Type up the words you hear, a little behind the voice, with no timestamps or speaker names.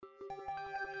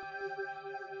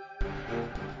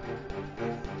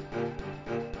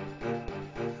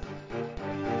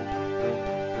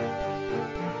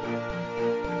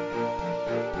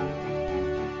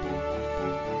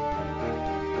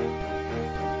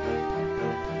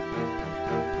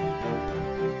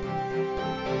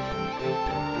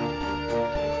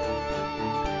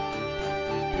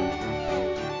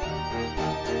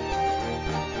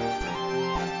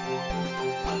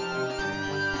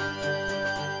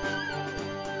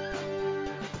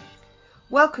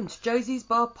Welcome to Josie's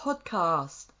Bar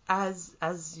podcast.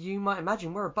 As you might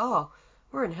imagine, we're a bar.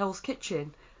 We're in Hell's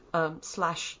Kitchen,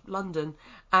 slash London,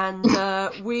 and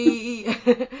we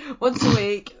once a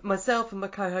week, myself and my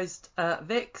co-host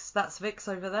Vix. That's Vix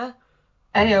over there.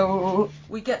 Ayo.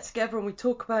 We get together and we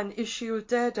talk about an issue of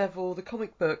Daredevil, the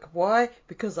comic book. Why?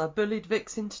 Because I bullied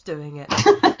Vix into doing it.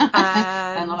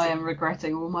 And I am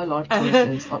regretting all my life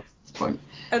choices up to this point.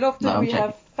 And often we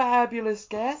have fabulous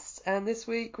guests, and this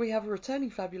week we have a returning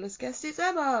fabulous guest. It's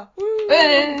Emma. Woo!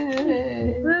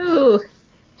 Hey. Woo!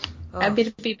 Oh. Happy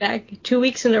to be back 2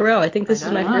 weeks in a row. I think this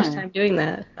is my first time doing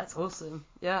that. That's awesome.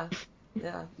 Yeah.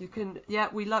 You can. Yeah,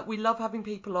 we love having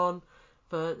people on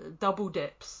for double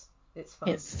dips. It's fun.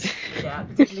 Yes. Yeah,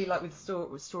 particularly like with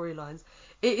storylines.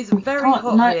 It is very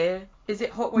hot here. Is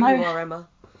it hot where you are, Emma?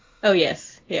 Oh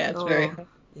yes. Yeah, it's very hot.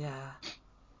 Yeah.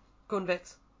 Go on,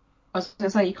 Vix. I was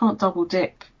going to say, you can't double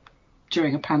dip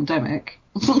during a pandemic.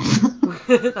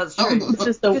 That's true. It's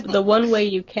just the one way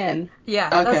you can. Yeah,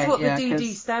 that's what the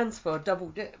DD stands for, double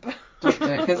dip.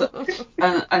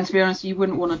 And to be honest, you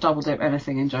wouldn't want to double dip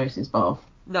anything in Josie's Bar.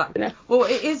 No. Well,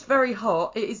 it is very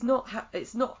hot. It is not.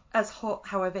 It's not as hot,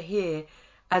 however, here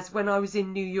as when I was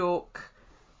in New York.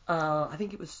 I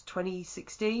think it was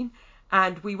 2016,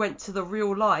 and we went to the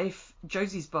real life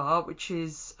Josie's Bar, which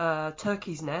is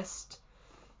Turkey's Nest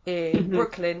in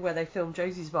Brooklyn, where they filmed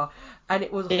Josie's Bar, and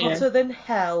it was hotter than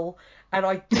hell. And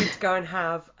I did go and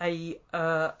have a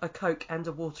Coke and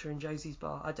a water in Josie's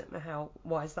Bar. I don't know how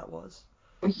wise that was.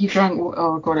 You drank?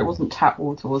 Oh god, it wasn't tap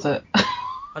water, was it?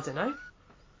 I don't know.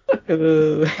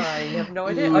 I have no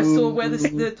idea. I saw where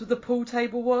the pool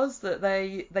table was that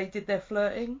they did their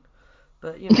flirting,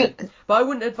 but but I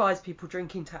wouldn't advise people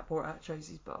drinking tap water at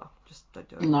Josie's Bar. Just don't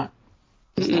do it. No.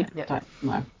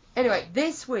 No. Anyway,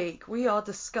 this week we are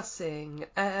discussing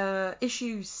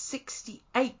issue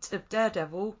 68 of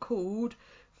Daredevil called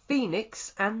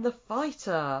Phoenix and the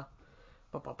Fighter.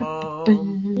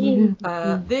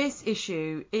 This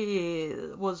issue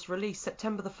was released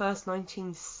September the 1st,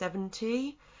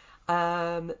 1970.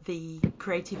 The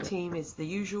creative team is the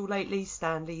usual lately.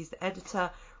 Stan Lee's the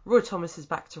editor. Roy Thomas is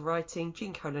back to writing.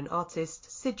 Gene Colan artist.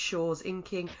 Sid Shaw's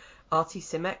inking. Artie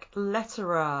Simek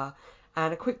letterer.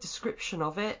 And a quick description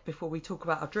of it before we talk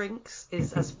about our drinks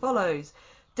is as follows.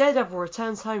 Daredevil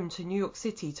returns home to New York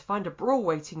City to find a brawl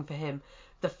waiting for him.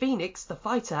 The Phoenix, the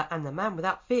Fighter, and the Man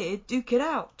Without Fear duke it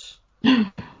out.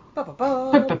 But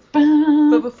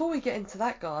before we get into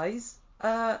that, guys,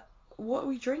 what are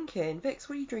we drinking? Vix,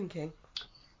 what are you drinking?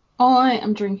 I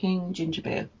am drinking ginger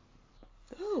beer.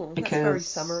 Oh, that's very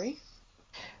summery.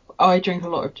 I drink a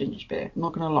lot of ginger beer, I'm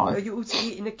not going to lie. Are you also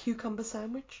eating a cucumber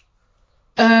sandwich?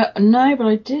 No, but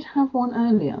I did have one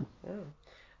earlier. Oh.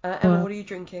 Emma, what are you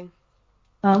drinking?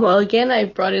 Well, again, I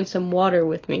brought in some water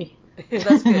with me.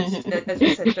 That's good. As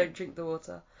you said, don't drink the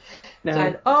water. No.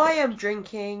 And I am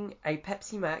drinking a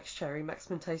Pepsi Max Cherry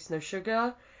Maximum Taste No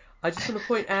Sugar. I just want to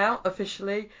point out,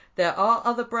 officially, there are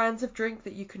other brands of drink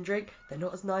that you can drink. They're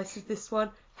not as nice as this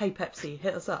one. Hey, Pepsi,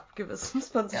 hit us up. Give us some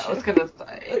sponsorship. Yeah, I was going to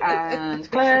say. And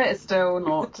Claire is still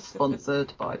not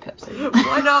sponsored by Pepsi.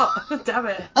 Why not? Damn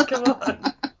it. Come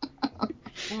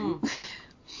on.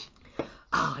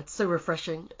 Ah, it's so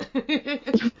refreshing.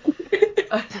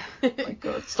 Oh my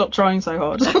god, stop trying so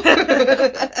hard.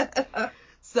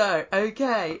 So,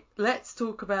 okay, let's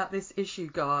talk about this issue,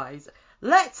 guys.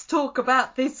 Let's talk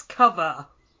about this cover.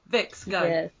 Vix, go.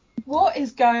 Yes. What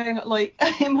is going on? Like,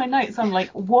 in my notes, I'm like,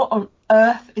 what on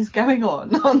earth is going on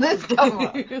this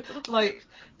cover? Like,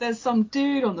 there's some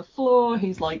dude on the floor,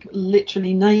 he's like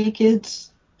literally naked,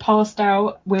 passed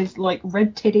out with like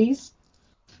red titties.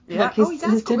 Yeah, like he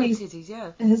has got red titties,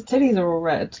 yeah. His titties are all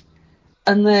red.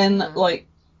 And then, like,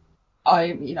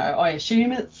 I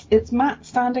assume it's Matt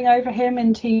standing over him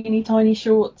in teeny tiny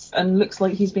shorts and looks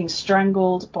like he's being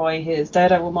strangled by his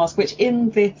Daredevil mask, which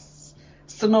in this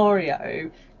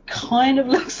scenario kind of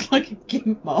looks like a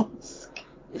gimp mask.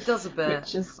 It does a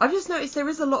bit. I've just noticed there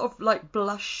is a lot of like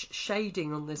blush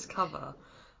shading on this cover,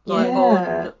 like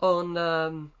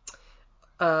on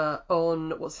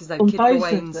what's his name, Kid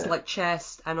Gawain's like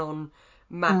chest, and on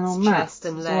Matt's chest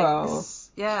and legs. Well.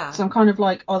 Yeah. So I'm kind of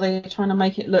like, are they trying to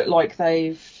make it look like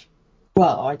they've...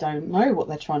 Well, I don't know what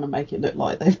they're trying to make it look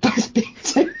like. They've both been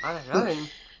to. I don't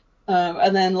know.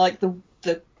 And then like the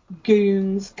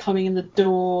goons coming in the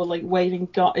door, like waving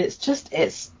gun. It's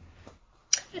a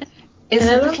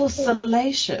little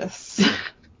salacious.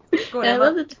 I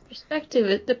love that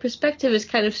the perspective is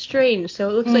kind of strange. So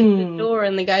it looks like the door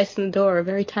and the guys in the door are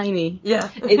very tiny. Yeah.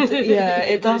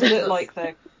 It does look like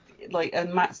they're like,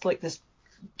 and Matt's like this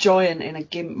giant in a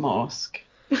gimp mask,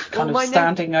 kind of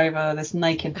standing over this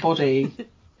naked body.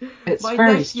 It's My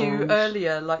very nephew strange.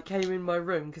 earlier came in my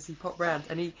room because he popped round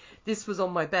and this was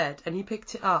on my bed and he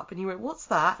picked it up and he went, "What's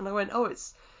that?" And I went, "Oh,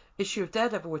 it's issue of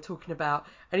Daredevil we're talking about."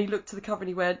 And he looked to the cover and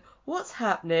he went, "What's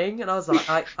happening?" And I was like,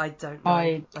 I don't know.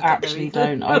 I don't actually know,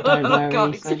 Ethan. don't. I don't know, I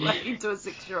can't Ethan. explain to a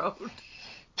 6-year-old.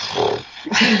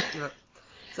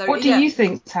 So, What do you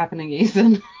think's happening,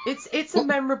 Ethan? It's a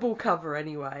memorable cover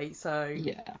anyway, so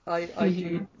Yeah. I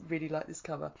do really like this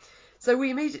cover. So we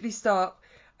immediately start.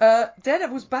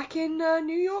 Daredevil's back in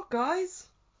New York, guys.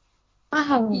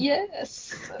 Wow.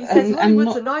 Yes. He says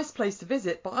Hollywood's a nice place to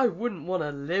visit, but I wouldn't want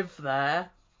to live there.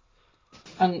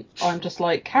 And I'm just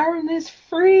like, Karen is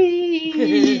free.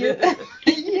 Yeah.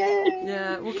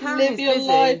 Yeah. Well, Karen Live is your busy.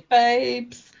 life,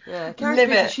 babes. Yeah, Karen's Live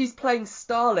busy. it. She's playing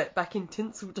Starlet back in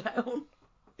Tinseltown.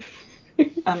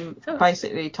 And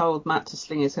basically told Matt to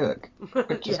sling his hook. Yeah,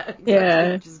 exactly.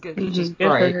 Yeah. Which is good. Which is Good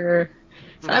great. for her.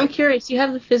 So I'm curious. You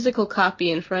have the physical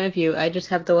copy in front of you. I just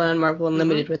have the one on Marvel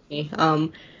Unlimited with me.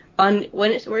 On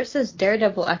where it says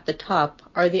Daredevil at the top,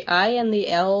 are the I and the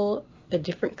L a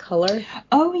different color?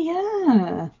 Oh,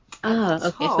 yeah. Ah,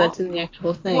 okay, so that's in the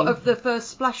actual thing. What, of the first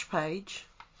splash page?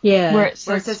 Yeah. Where it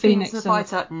says Phoenix and the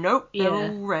Fighter. Nope, they're Yeah.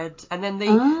 all red. And then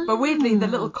but weirdly, the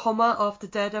little comma after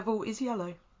Daredevil is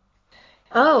yellow.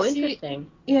 Oh, interesting.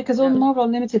 Yeah, because on Marvel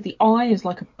Unlimited, the I is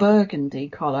like a burgundy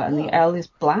colour and the L is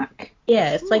black.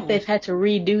 Yeah, it's like they've had to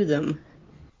redo them.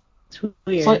 It's weird.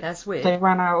 It's like That's weird. they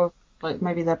ran out of,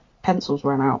 maybe their pencils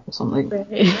ran out or something. Right.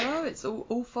 No, it's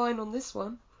all fine on this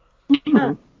one.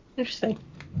 Huh. Interesting.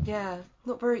 Yeah,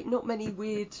 not many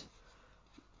weird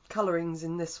colourings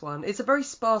in this one. It's a very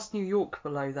sparse New York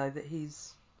below though that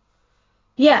he's.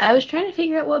 Yeah, I was trying to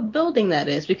figure out what building that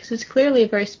is because it's clearly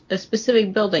a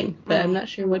specific building, but I'm not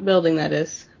sure what building that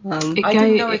is. I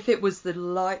didn't know if it was the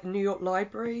New York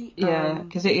Library. Yeah,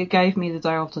 because it gave me the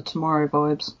Day After Tomorrow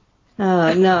vibes. No,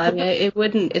 I mean it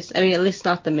wouldn't. At least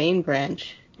not the main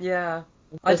branch. Yeah,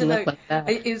 I don't know. Look like that.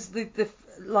 It is the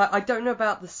I don't know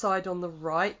about the side on the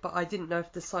right, but I didn't know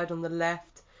if the side on the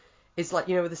left is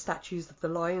where the statues of the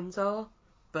lions are.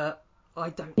 But I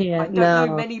don't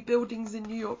know many buildings in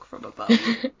New York from above.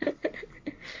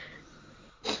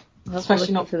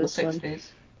 Especially not from the 60s.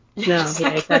 No,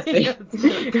 yeah, exactly.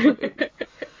 It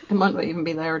might not even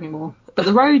be there anymore. But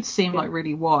the roads seem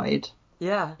really wide.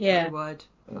 Yeah, very wide.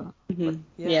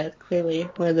 Yeah, clearly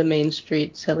one of the main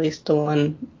streets, at least the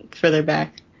one further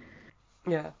back.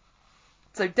 Yeah.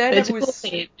 So Daredevil is.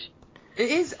 Cool page. It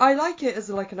is. I like it as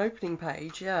an opening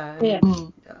page. Yeah.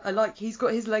 And yeah. He's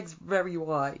got his legs very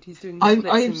wide. He's doing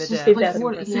the splits in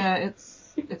midair.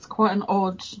 It's quite an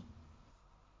odd.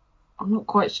 I'm not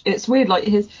quite. It's weird. Like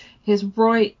his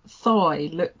right thigh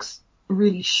looks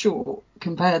really short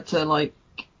compared to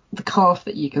the calf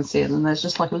that you can see, and then there's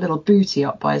just a little booty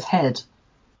up by his head.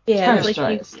 Yeah,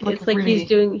 it's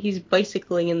he's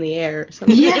bicycling in the air or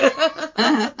something. Yeah.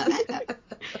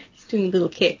 He's doing little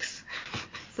kicks.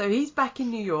 So he's back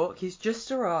in New York. He's just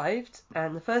arrived,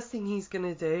 and the first thing he's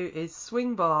gonna do is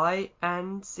swing by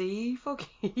and see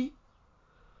Foggy.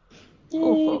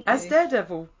 Foggy. As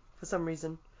Daredevil for some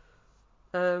reason.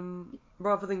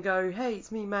 Rather than go, "Hey,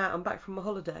 it's me, Matt. I'm back from my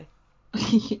holiday."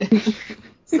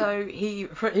 So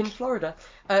in Florida.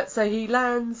 So he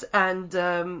lands and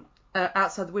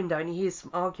outside the window, and he hears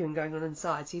some arguing going on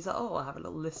inside. So he's like, "Oh, I'll have a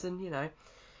little listen,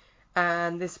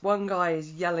 And this one guy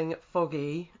is yelling at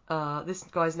Foggy. This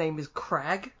guy's name is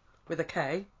Crag with a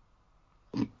K.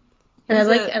 And I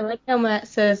like how Matt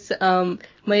says,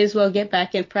 might as well get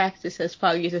back in practice as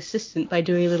Foggy's assistant by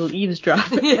doing a little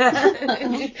eavesdropping. Yeah.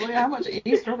 How much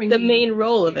eavesdropping? The main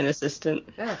role of an assistant.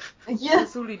 Yeah.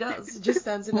 That's all he does. Just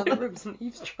stands in other rooms and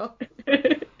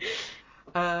eavesdrops.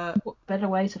 What better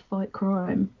way to fight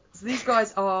crime? So these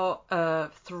guys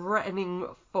are threatening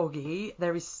Foggy.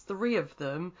 There is 3 of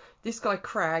them. This guy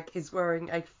Crag is wearing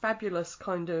a fabulous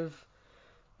kind of,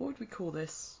 what would we call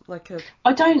this?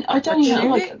 I don't know.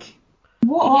 Tunic?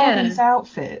 What are these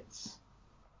outfits?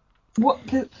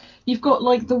 You've got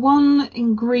the one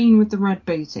in green with the red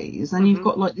booties, then you've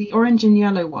got the orange and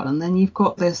yellow one, and then you've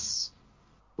got this.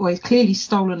 Well, he's clearly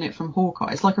stolen it from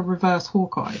Hawkeye. It's like a reverse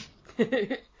Hawkeye.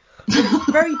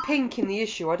 Very pink in the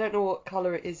issue. I don't know what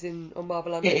colour it is on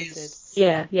Marvel Unlimited.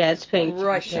 Yeah, it's pink.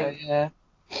 Right pink. Yeah.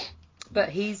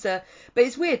 But but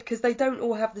it's weird because they don't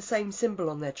all have the same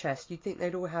symbol on their chest. You'd think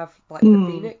they'd all have the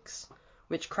phoenix,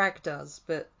 which Crag does,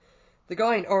 but the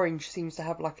guy in orange seems to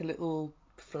have a little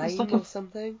flame or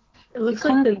something. It looks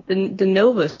like the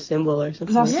Nova symbol or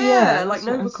something. Like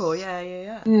Nova Corps.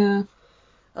 Yeah.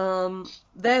 Yeah.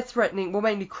 They're threatening. Well,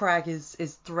 mainly Crag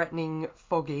is threatening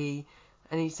Foggy,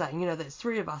 and he's saying, there's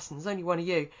 3 of us and there's only one of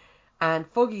you. And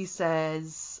Foggy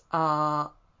says, I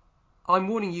I'm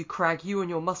warning you, Crag, you and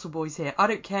your muscle boys here. I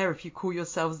don't care if you call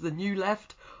yourselves the New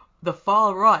Left, the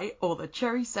Far Right, or the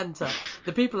Cherry Centre.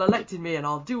 The people elected me, and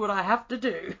I'll do what I have to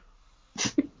do.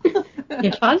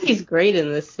 Yeah, Foggy's great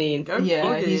in this scene. Go Yeah,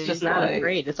 Foggy. he's just Not like,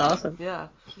 afraid. It's awesome. Yeah.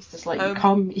 he's just like,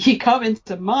 Um, you come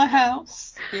into my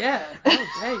house. Yeah,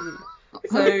 how dare you?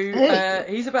 So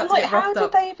he's about to Like, get how roughed did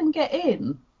up. they even get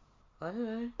in? I don't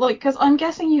know. Like, because I'm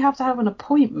guessing you have to have an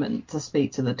appointment to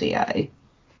speak to the DA.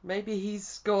 Maybe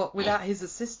he's got, without his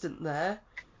assistant there,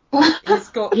 he's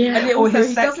got, Yeah. and Or also his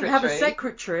he doesn't have a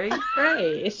secretary. secretary, Right.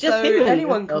 It's just so him in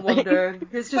anyone the can building. wander.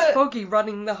 It's just But- Foggy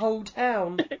running the whole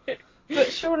town. But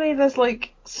surely there's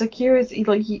like security,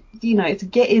 like you know, to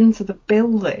get into the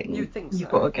building. You'd think You've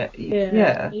so. got to get.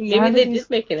 Yeah. So Maybe how they did did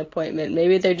make an appointment.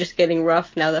 Maybe they're just getting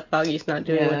rough now that Foggy's not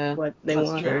doing Yeah, what they that's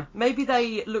want. true. Yeah. Maybe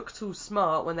they looked all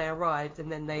smart when they arrived, and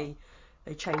then they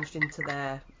changed into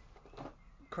their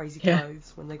crazy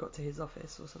clothes when they got to his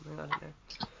office or something. I don't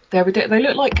know. They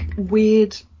look like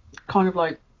weird, kind of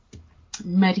like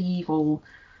medieval.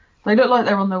 They look like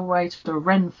they're on their way to the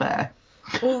Ren Fair.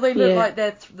 Or they look Yeah. like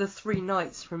they're the three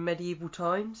knights from medieval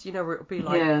times, you know, where it'll be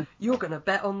like, Yeah. you're going to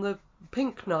bet on the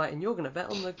pink knight and you're going to bet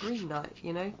on the green knight,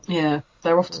 you know? Yeah,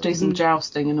 they're off to do some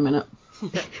jousting in a minute.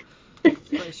 Yeah. It's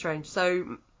very strange.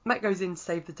 So Matt goes in to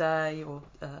save the day, or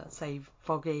save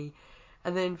Foggy.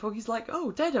 And then Foggy's like,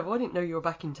 oh, Daredevil, I didn't know you were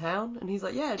back in town. And he's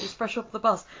like, yeah, just fresh off the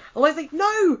bus. And I think,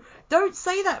 no, don't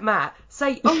say that, Matt.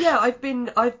 Say, oh yeah, I've been,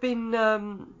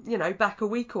 you know, back a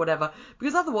week or whatever.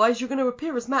 Because otherwise you're going to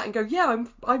appear as Matt and go, yeah,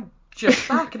 I'm just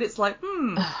back. And it's like,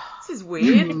 this is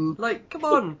weird. Like, come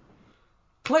on.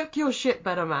 Cloak your shit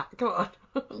better, Matt. Come on.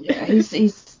 Yeah,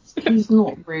 he's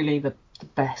not really the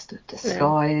best at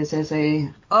disguise, is he?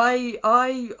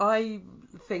 I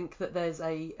think that there's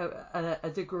a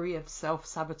degree of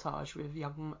self-sabotage with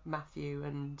young Matthew,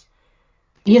 and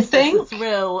You it's think? the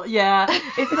thrill. Yeah,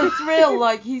 it's the thrill.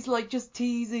 Like, he's like just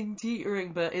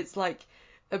teetering, but it's like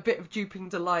a bit of duping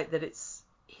delight that it's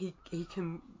he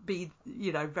can be,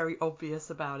 you know, very obvious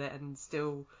about it, and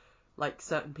still like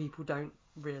certain people don't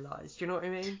realise. Do you know what I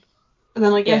mean? And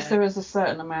then I guess Yeah. there is a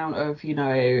certain amount of, you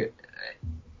know,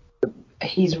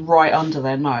 he's right under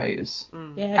their nose.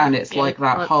 Yeah, And it's like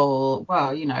that on- whole,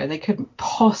 well, you know, they couldn't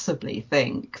possibly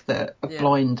think that a Yeah.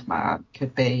 blind Matt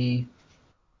could be,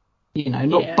 you know,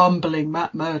 not Yeah. bumbling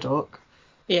Matt Murdock,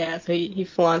 Yeah, so he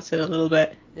flaunts it a little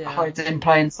bit. Yeah. hides it in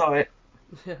plain sight.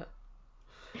 Yeah.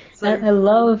 So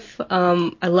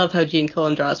I love how Gene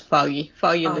Colan draws Foggy.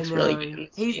 Foggy I looks know. really good.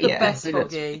 He's the Yeah, best he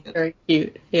looks Foggy. really good. Very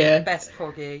cute. Yeah. Best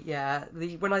Foggy, yeah.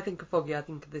 When I think of Foggy, I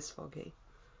think of this Foggy.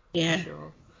 Yeah. For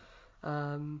sure.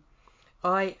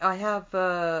 I have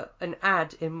an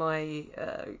ad in my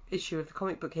issue of the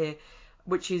comic book here,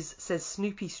 which says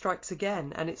Snoopy Strikes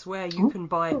Again, and it's where you can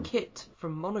buy a kit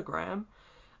from Monogram.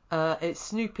 It's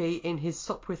Snoopy in his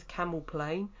Sopwith camel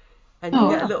plane, and you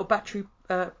get a little battery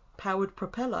powered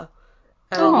propeller.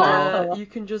 And you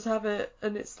can just have it,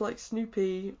 and it's like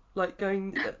Snoopy, like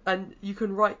going, and you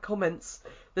can write comments.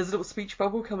 There's a little speech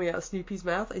bubble coming out of Snoopy's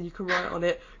mouth, and you can write on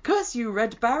it, "Curse you,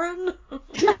 Red Baron!"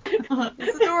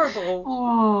 It's adorable.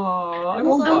 Oh, I I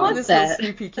want I one. want this that. little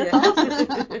Snoopy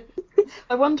kit.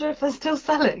 I wonder if they're still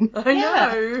selling. I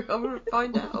know. I'm gonna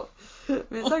find out.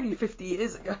 It's only 50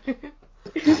 years ago.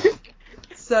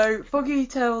 So Foggy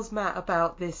tells Matt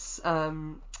about this,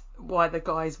 why the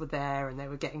guys were there and they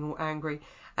were getting all angry.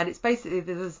 And it's basically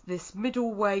there's this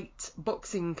middleweight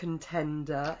boxing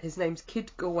contender. His name's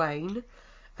Kid Gawain,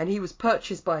 and he was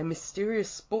purchased by a mysterious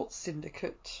sports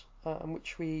syndicate,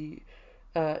 which we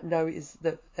know is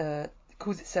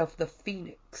calls itself the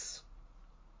Phoenix.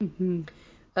 Mm-hmm.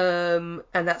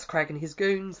 And that's Crag and his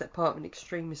goons. They're part of an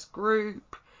extremist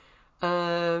group.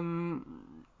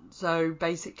 So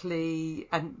basically,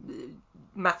 and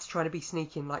Matt's trying to be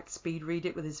sneaky and like speed read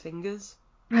it with his fingers.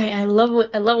 Right, I love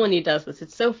when he does this.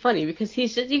 It's so funny because you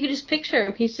can just picture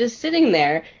him. He's just sitting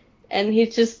there, and he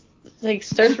just like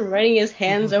starts running his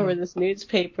hands over this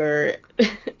newspaper.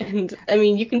 And I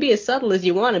mean, you can be as subtle as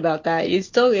you want about that. You're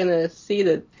still gonna see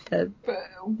that But that's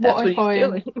what what I he's find,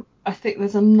 doing. I think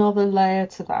there's another layer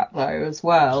to that though as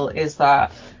well, is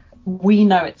that we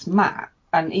know it's Matt,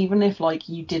 and even if like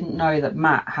you didn't know that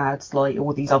Matt had like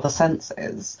all these other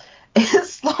senses,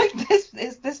 it's like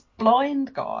this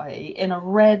blind guy in a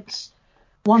red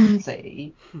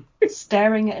onesie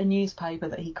staring at a newspaper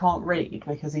that he can't read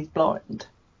because he's blind.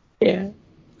 Yeah.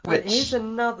 But here's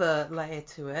another layer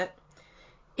to it.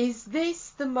 Is this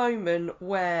the moment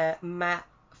where Matt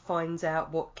finds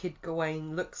out what Kid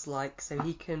Gawain looks like so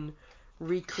he can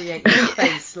recreate his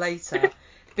face later?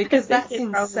 Because that's it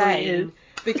probably is. insane.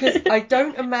 Because I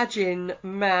don't imagine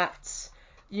Matt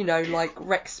you know, like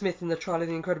Rex Smith in the Trial of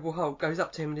the Incredible Hulk goes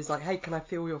up to him and is like, hey, can I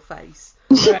feel your face?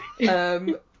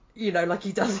 You know, like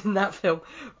he does in that film.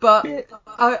 But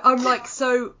I'm like,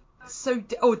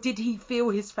 or did he feel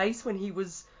his face when he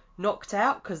was knocked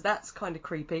out? Because that's kind of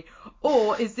creepy.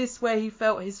 Or is this where he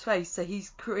felt his face? So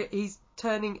he's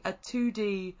turning a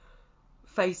 2D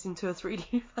face into a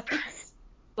 3D face.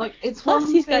 Like, it's Plus,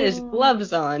 one he's thing, got his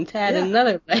gloves on to add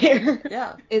another layer.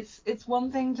 Yeah. It's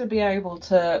one thing to be able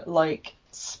to, like,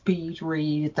 speed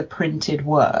read the printed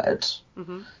word,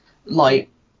 like,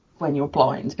 when you're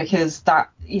blind, because that,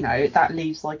 you know, that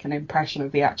leaves, like, an impression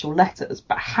of the actual letters.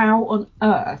 But how on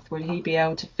earth would he be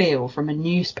able to feel from a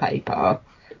newspaper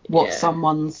what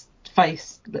someone's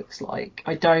face looks like?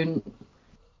 I don't...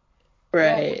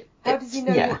 Right. How does he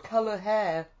know what colour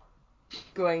hair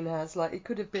Gawain has? Like, it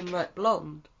could have been, like,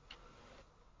 blonde.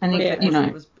 And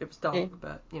it was dark,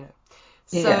 but, you know.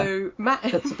 So, Matt...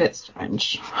 That's a bit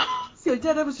strange. So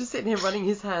Daredevil's just sitting here running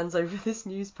his hands over this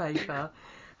newspaper,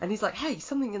 and he's like, hey,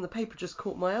 something in the paper just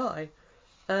caught my eye.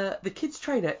 The kids'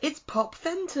 trainer, it's Pop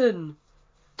Fenton.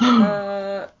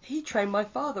 He trained my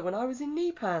father when I was in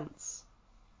knee pants.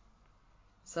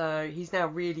 So he's now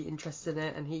really interested in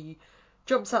it, and he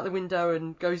jumps out the window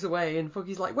and goes away, and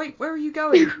Foggy's like, wait, where are you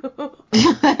going?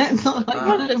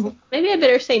 Maybe I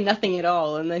better say nothing at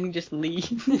all, and then he just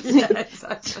leaves. Yeah,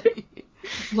 exactly.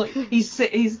 Like, he's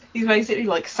basically,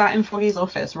 like, sat in Foggy's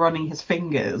office running his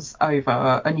fingers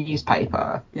over a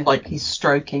newspaper, like he's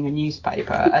stroking a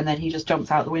newspaper, and then he just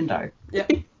jumps out the window. Yeah.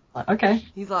 Like, okay.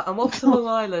 He's like, I'm off to Long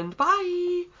Island,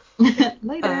 bye!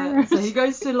 Later. So he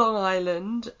goes to Long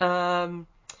Island,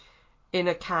 in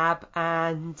a cab,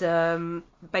 and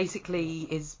basically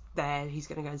is there. He's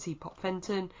going to go and see Pop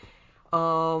Fenton,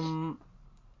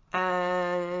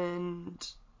 and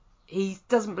he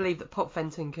doesn't believe that Pop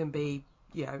Fenton can be,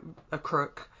 you know, a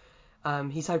crook.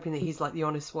 He's hoping that he's like the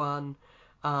honest one,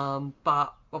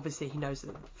 but obviously he knows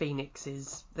that Phoenix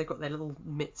they've got their little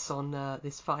mitts on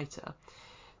this fighter.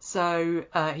 So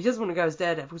he doesn't want to go as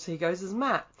Daredevil, so he goes as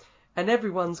Matt. And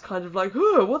everyone's kind of like,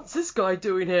 oh, what's this guy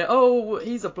doing here? Oh,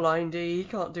 he's a blindie. He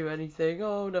can't do anything.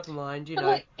 Oh, never mind, you know.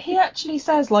 Like, he actually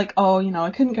says, like, oh, you know, I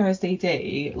couldn't go as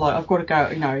DD. Like, I've got to go,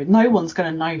 you know, no one's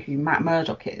going to know who Matt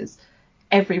Murdock is.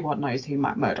 Everyone knows who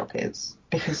Matt Murdock is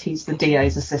because he's the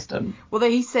DA's assistant. Well,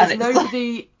 he says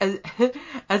nobody,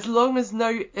 as long as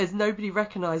nobody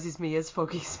recognises me as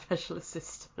Foggy's special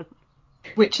assistant.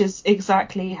 Which is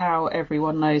exactly how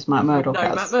everyone knows Matt Murdock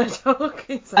as. Matt Murdock,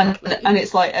 exactly. And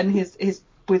it's like, and his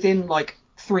within like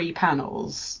 3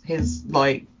 panels, his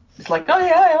like, it's like, oh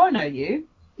yeah, I know you.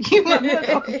 You Matt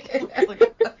Murdock.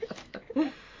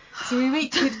 So we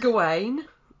meet Kid Gawain.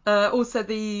 Also,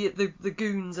 the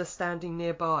goons are standing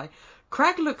nearby.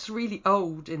 Crag looks really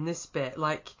old in this bit.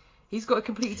 Like, he's got a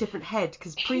completely different head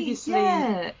because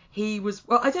previously he was.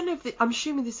 Well, I don't know if I'm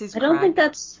assuming this is. I don't think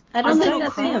that's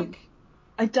him.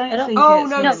 I don't think Oh, it's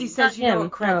no, him. because he says, you know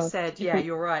what Craig No. said. Yeah,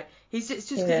 you're right. It's just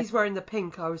because he's wearing the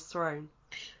pink I was thrown.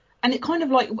 And it kind of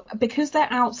like, because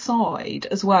they're outside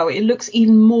as well, it looks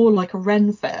even more like a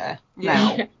Ren Fair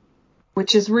now.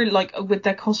 Which is really, like, with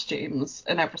their costumes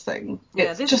and everything.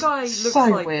 Yeah, it's this just guy looks so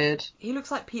like weird. He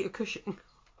looks like Peter Cushing.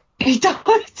 He does.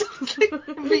 Peter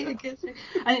Cushing.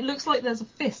 And it looks like there's a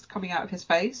fist coming out of his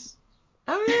face.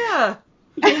 Oh, yeah.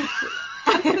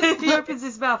 He opens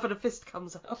his mouth and a fist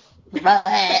comes out.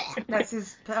 That's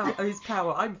his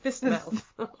power. I'm fist mouth.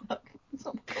 Oh,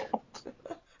 God.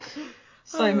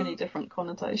 So many different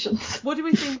connotations. What do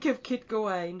we think of Kid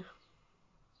Gawain?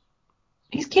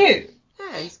 He's cute.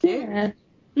 Yeah, he's cute. Yeah.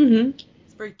 Mhm.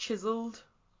 He's very chiselled.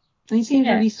 And he seems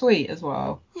really sweet as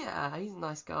well. Yeah, he's a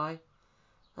nice guy.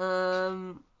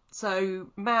 So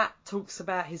Matt talks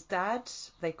about his dad.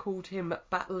 They called him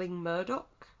Battling Murdoch.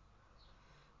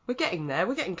 We're getting there.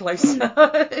 We're getting closer,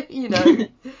 you know,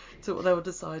 to what they'll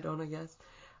decide on, I guess.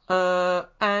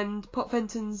 And Pop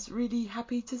Fenton's really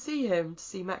happy to see him, to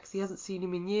see Max. He hasn't seen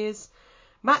him in years.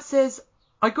 Matt says,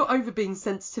 I got over being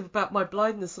sensitive about my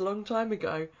blindness a long time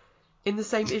ago. In the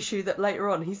same issue that later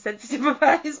on he's sensitive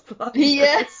about his blindness.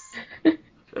 Yes.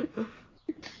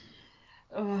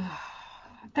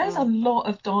 There's a lot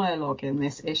of dialogue in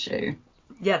this issue.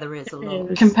 Yeah, there is a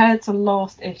lot. Compared to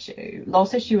last issue.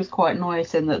 Last issue was quite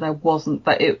nice in that there wasn't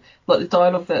like the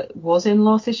dialogue that was in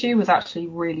last issue was actually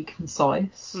really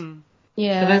concise.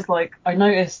 Yeah. So there's like I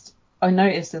noticed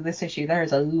in this issue there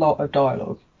is a lot of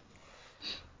dialogue.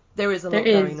 There is a lot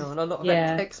going on, a lot of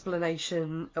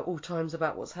explanation at all times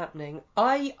about what's happening.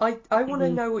 I want to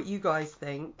know what you guys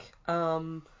think,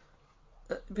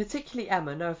 particularly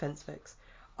Emma, no offence, Vix.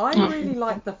 I really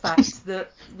like the fact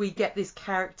that we get this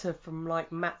character from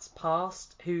like Matt's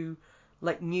past who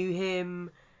like knew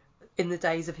him in the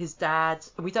days of his dad,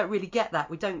 and we don't really get that.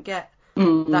 We don't get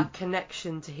that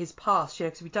connection to his past,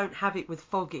 because we don't have it with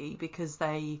Foggy because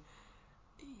they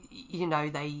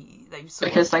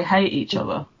sort Because of, they hate each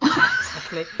other.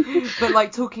 exactly. But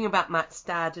like talking about Matt's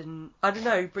dad and I don't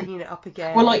know, bringing it up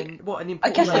again, Well, like, and what an I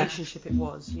important guess, relationship it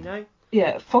was,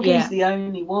 Yeah, Foggy's Yeah. the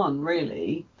only one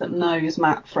really that knows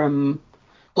Matt from,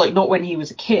 like, not when he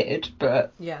was a kid,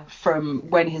 but Yeah. from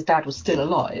when his dad was still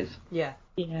alive. Yeah.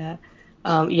 Yeah.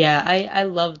 I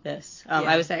love this. Yeah,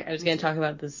 I was going to talk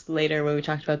about this later when we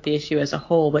talked about the issue as a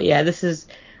whole, but yeah, this is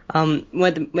one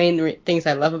of the main things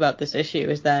I love about this issue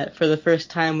is that for the first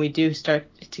time we do start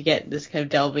to get this kind of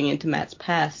delving into Matt's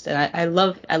past, and I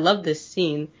love this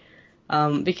scene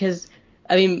because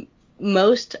I mean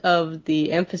most of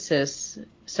the emphasis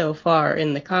so far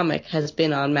in the comic has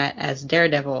been on Matt as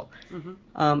Daredevil,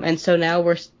 and so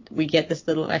now we get this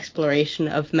little exploration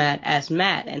of Matt as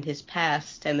Matt and his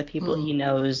past and the people he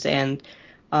knows and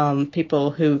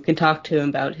people who can talk to him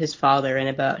about his father and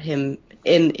about him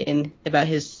about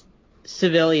his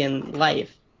civilian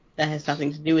life that has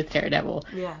nothing to do with Daredevil.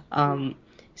 Yeah.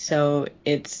 So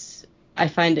I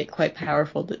find it quite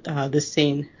powerful this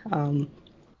scene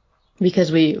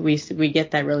because we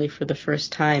get that really for the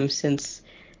first time since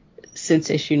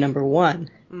issue number 1.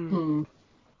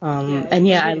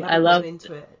 I love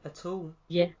into it at all.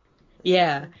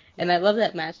 Yeah, and I love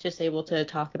that Matt's just able to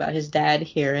talk about his dad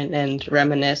here and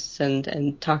reminisce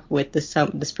and talk with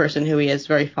this person who he has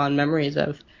very fond memories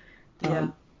of.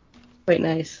 Quite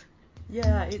nice.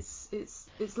 Yeah, it's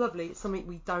lovely. It's something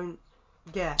we don't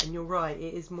get, and you're right.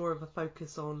 It is more of a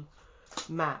focus on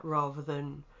Matt rather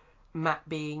than Matt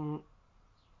being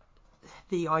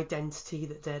the identity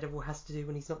that Daredevil has to do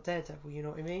when he's not Daredevil. You know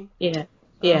what I mean? Yeah.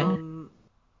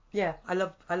 Yeah, I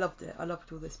loved it. I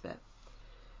loved all this bit.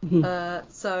 Mm-hmm.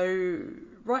 So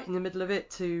right in the middle of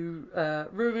it to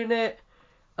ruin it,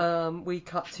 we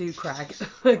cut to Crag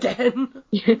again,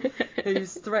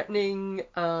 who's threatening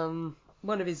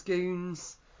one of his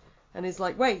goons, and is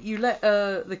like, "Wait, you let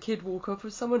the kid walk off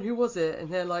with someone? Who was it?" And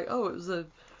they're like, "Oh, it was a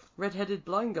red-headed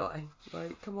blind guy.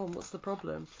 Like, come on, what's the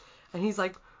problem?" And he's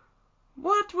like,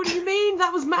 What do you mean?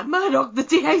 That was Matt Murdock, the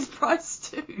DA's prize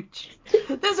stooge.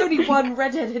 There's only one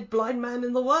red-headed blind man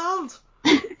in the world.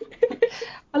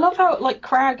 I love how, like,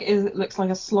 Crag looks like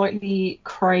a slightly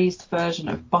crazed version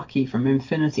of Bucky from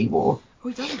Infinity War. Oh,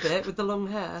 he does a bit with the long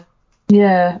hair.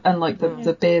 Yeah, and like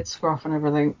the beard scruff and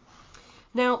everything.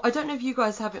 Now, I don't know if you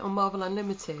guys have it on Marvel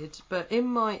Unlimited, but in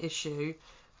my issue,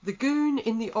 the goon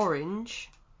in the orange,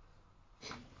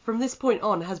 from this point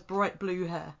on, has bright blue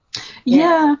hair.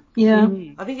 Yeah.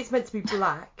 I think it's meant to be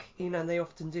black, and they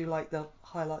often do like the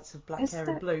highlights of black hair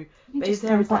and blue. But his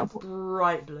hair is like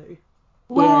bright blue.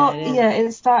 Well,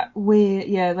 it's that weird.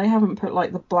 Yeah, they haven't put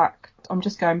like the black. I'm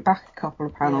just going back a couple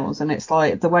of panels, and it's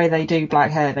like the way they do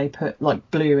black hair, they put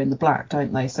like blue in the black,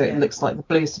 don't they? So it looks like the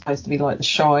blue's supposed to be like the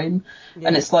shine,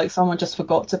 and it's like someone just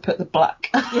forgot to put the black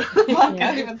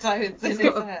overtones in his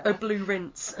hair. A blue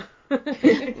rinse.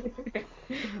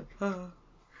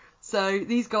 So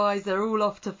these guys, they're all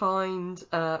off to find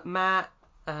Matt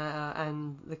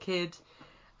and the kid,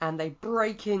 and they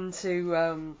break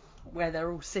into where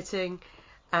they're all sitting,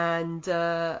 and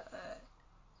they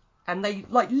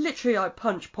like literally like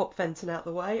punch Pop Fenton out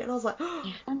the way, and I was like,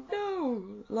 oh no,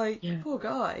 like poor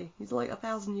guy, he's like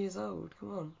 1,000 years old,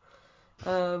 come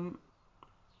on.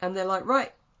 And they're like,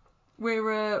 right,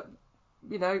 we're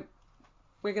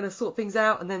gonna sort things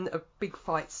out, and then a big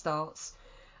fight starts.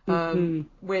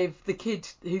 With the kid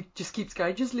who just keeps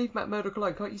going, just leave Matt Murdock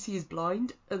alone, can't you see he's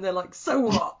blind? And they're like, so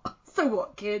what? So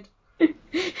what, kid? And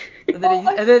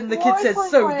then the kid says,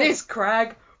 so this,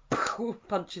 Crag,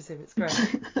 punches him. It's great.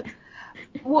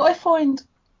 What I find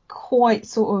quite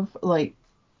sort of like,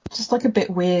 just like a bit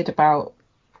weird about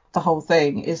the whole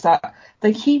thing is that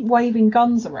they keep waving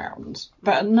guns around,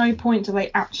 but at no point do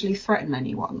they actually threaten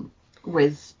anyone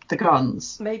with the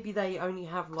guns. Maybe they only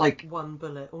have like one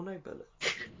bullet or no bullets.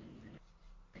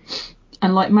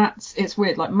 And like it's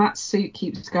weird, like Matt's suit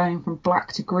keeps going from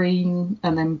black to green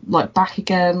and then like back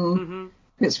again.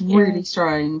 It's really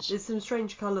strange. There's some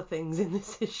strange colour things in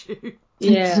this issue.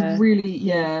 It's really,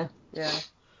 Yeah.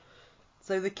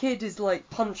 So the kid is like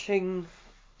punching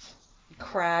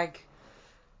Crag,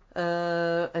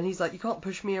 and he's like, you can't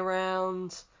push me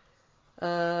around.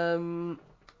 Let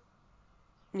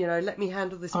me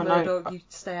handle this, Murdock. You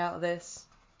stay out of this.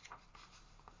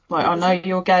 Like, I know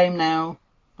your game now.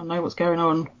 I know what's going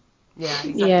on. Yeah,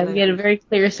 exactly. Yeah, we get a very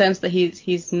clear sense that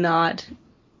he's not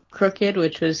crooked,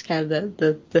 which was kind of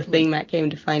the thing Matt came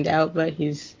to find out. But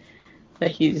he's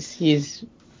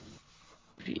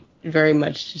very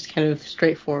much just kind of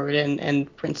straightforward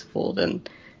and principled, and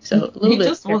so a little he bit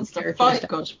just wants to fight,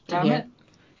 gosh damn it.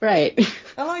 Right.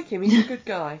 I like him. He's a good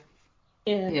guy.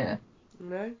 Yeah. You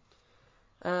know?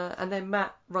 And then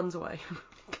Matt runs away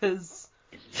because,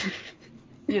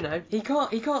 you know, he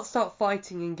can't start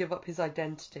fighting and give up his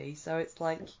identity. So it's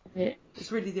like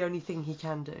it's really the only thing he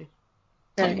can do.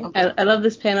 Right. I love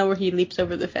this panel where he leaps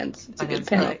over the fence. It's a good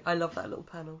panel. Great. I love that little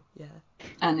panel. Yeah.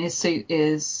 And his suit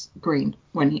is green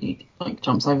when he like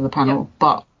jumps over the panel,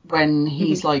 but when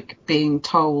he's like being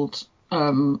told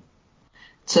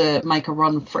to make a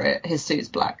run for it, his suit's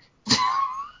black. Yep.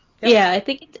 Yeah, I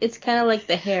think it's kind of like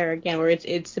the hair again, where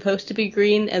it's supposed to be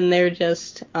green, and they're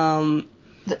just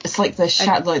It's like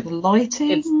the like the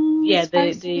lighting.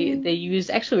 They use.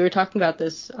 Actually, we were talking about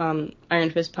this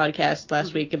Iron Fist podcast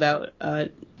last week about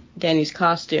Danny's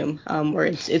costume, where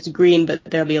it's green, but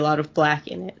there'll be a lot of black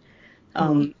in it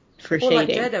for shading. Or like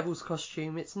Daredevil's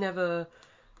costume, it's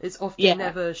often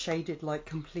never shaded like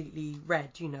completely red,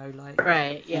 you know, like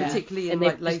right, yeah, particularly in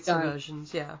like later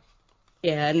versions, yeah.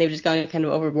 Yeah, and they've just gone kind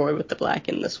of overboard with the black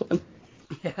in this one.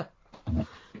 Yeah.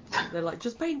 They're like,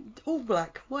 just paint all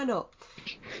black, why not?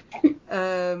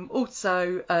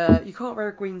 Also, you can't wear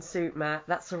a green suit, Matt.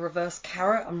 That's a reverse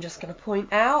carrot, I'm just going to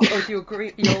point out, with your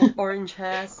orange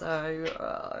hair,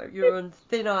 so you're on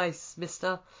thin ice,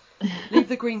 mister. Leave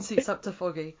the green suits up to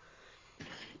Foggy.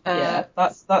 Yeah,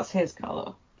 that's his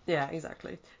colour. Yeah,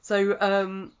 exactly.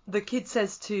 So the kid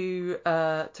says to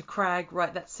Crag,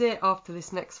 right, that's it. After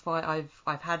this next fight,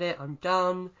 I've had it. I'm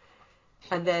done.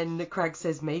 And then Crag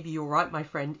says, maybe you're right, my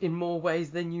friend, in more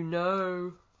ways than you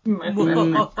know. And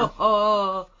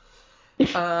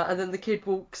then the kid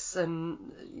walks and,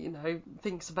 you know,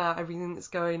 thinks about everything that's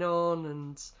going on,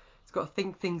 and he's got to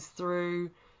think things through.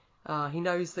 He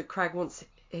knows that Crag wants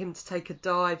him to take a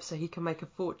dive so he can make a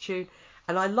fortune.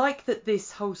 And I like that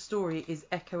this whole story is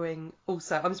echoing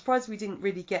also. I'm surprised we didn't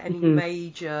really get any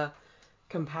major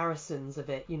comparisons of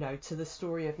it, you know, to the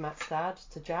story of Matt's dad,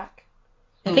 to Jack.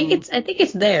 I think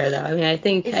it's there though. I mean, I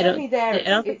think it's I don't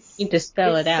need to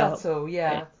spell it out. It's subtle,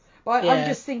 yeah. But I'm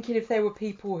just thinking if there were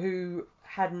people who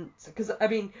hadn't, because I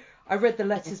mean, I read the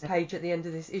letters page at the end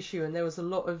of this issue, and there was a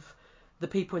lot of the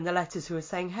people in the letters who were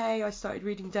saying, hey, I started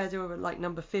reading Daredevil at like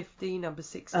number 50, number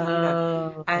 60, you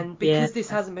know. And because this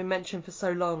hasn't been mentioned for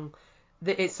so long,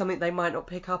 that it's something they might not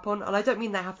pick up on. And I don't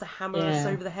mean they have to hammer us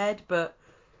over the head, but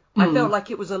I felt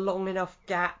like it was a long enough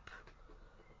gap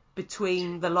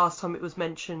between the last time it was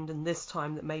mentioned and this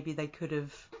time that maybe they could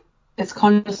have. It's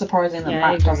kind of surprising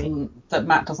that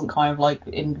Matt doesn't kind of like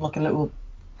in like a little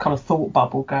kind of thought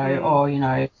bubble go, you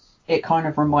know, it kind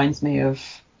of reminds me of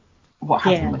what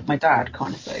happened with my dad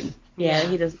kind of thing. Yeah,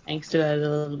 he does angst about it a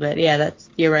little bit. Yeah,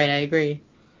 you're right, I agree.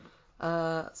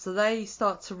 So they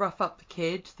start to rough up the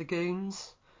kid, the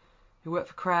goons, who work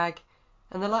for Crag,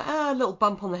 and they're like, a little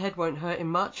bump on the head won't hurt him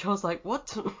much. I was like,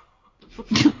 what?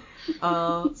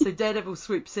 So Daredevil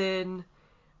swoops in,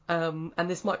 and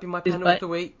this might be my panel of the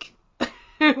week,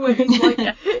 where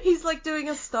he's like doing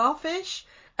a starfish,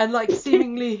 and like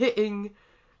seemingly hitting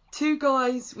two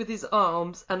guys with his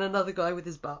arms and another guy with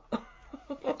his butt.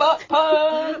 Butt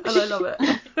punch! And I love it.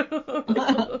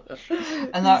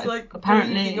 And that, he's like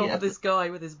apparently bleeding off this guy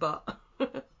with his butt.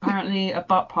 Apparently a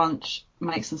butt punch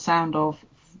makes the sound of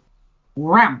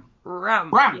ram. Ram.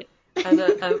 Ram.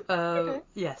 And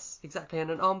yes, exactly.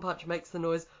 And an arm punch makes the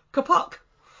noise kapok.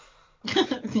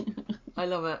 I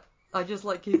love it. I just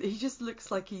like he just looks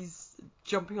like he's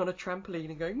jumping on a trampoline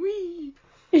and going wee.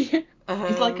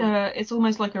 It's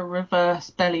almost like a reverse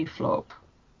belly flop.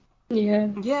 Yeah.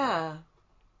 Yeah.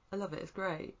 I love it. It's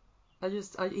great.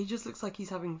 He just looks like he's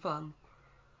having fun.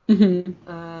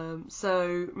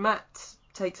 So Matt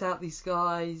takes out these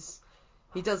guys.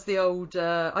 He does the old,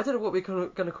 I don't know what we're going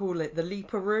to call it, the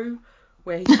leaperoo,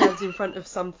 where he stands in front of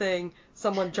something,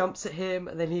 someone jumps at him,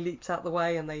 and then he leaps out the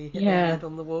way and they hit their head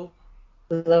on the wall.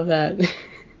 I love that.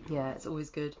 Yeah, it's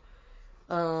always good.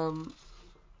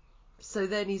 So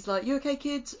then he's like, you okay,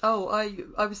 kids? Oh,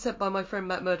 I was sent by my friend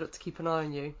Matt Murdock to keep an eye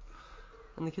on you.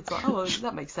 And the kid's like, oh, well,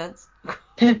 that makes sense.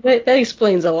 that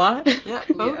explains a lot. Yeah,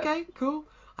 okay, cool.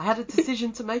 I had a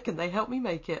decision to make and they helped me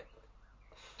make it.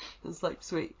 It's like,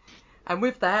 sweet. And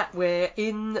with that, we're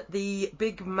in the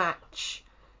big match.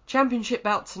 Championship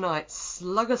bout tonight.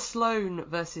 Slugger Sloan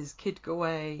versus Kid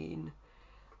Gawain.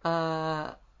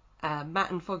 Matt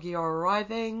and Foggy are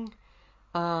arriving.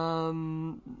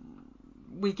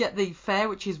 We get the fare,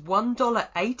 which is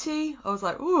 $1.80. I was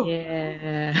like, ooh.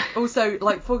 Yeah. Also,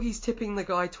 like, Foggy's tipping the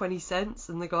guy 20 cents,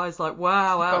 and the guy's like,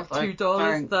 wow, out of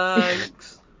 $2,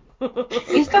 thanks.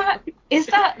 Is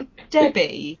that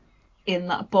Debbie in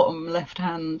that bottom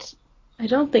left-hand I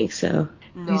don't think so.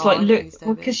 No, He's like, I think he's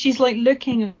Debbie. because she's like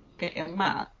looking at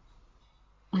Matt.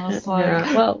 And I was like,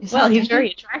 Yeah. Well, he's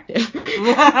very attractive.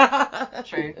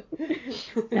 True.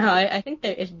 No, I think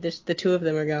the two of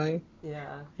them are going.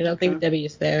 Yeah. I don't think Debbie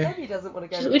is there. Debbie doesn't want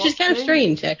to go to Which is kind of boxing.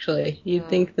 strange, actually. You'd Yeah.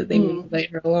 think that they would invite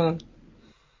her along.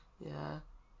 Yeah.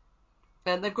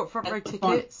 And they've got front row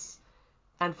tickets.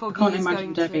 And I Foggy can't is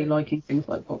imagine going Debbie to... liking things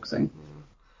like boxing.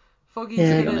 Foggy's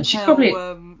Yeah. going to She's tell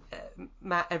probably-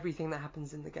 Matt everything that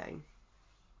happens in the game.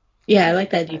 Yeah, I like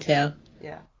that detail.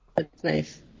 Yeah. That's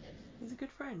nice. He's a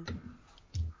good friend.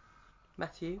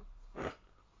 Matthew.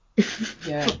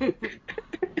 Yeah.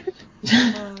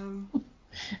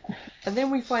 And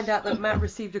then we find out that Matt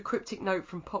received a cryptic note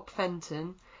from Pop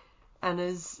Fenton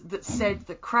that said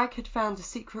that Crag had found a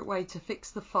secret way to fix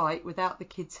the fight without the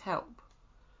kids' help.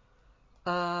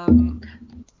 And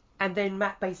then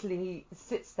Matt basically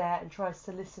sits there and tries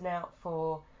to listen out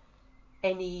for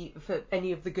any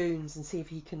of the goons and see if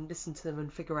he can listen to them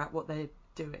and figure out what they're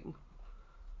doing.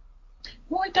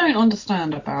 What I don't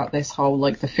understand about this whole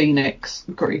like the Phoenix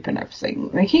group and everything,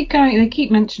 they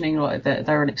keep mentioning like that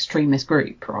they're an extremist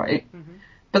group, right? Mm-hmm.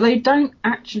 But they don't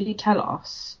actually tell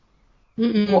us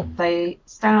what they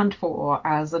stand for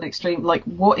as an extreme. Like,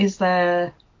 what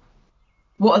are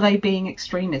they being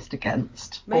extremist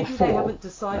against? Maybe or they for? haven't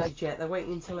decided yet. They're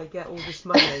waiting until they get all this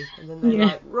money, and then they're Yeah.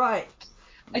 like, right,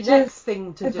 I next just-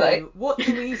 thing to it's do. like- What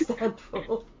do we stand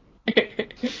for?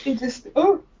 It just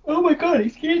oh my god,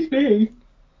 excuse me.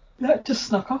 That just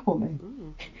snuck up on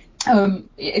me.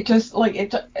 It just like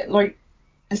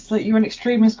it's like you're an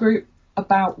extremist group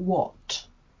about what?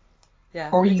 Yeah.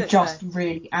 Or are they you don't just say.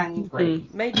 really angry?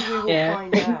 Maybe we will Yeah.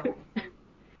 find out.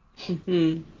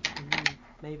 Mm-hmm.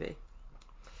 Maybe.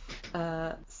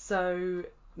 So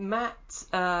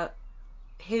Matt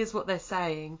hears what they're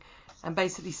saying and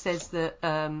basically says that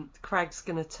Crag's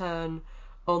going to turn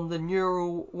on the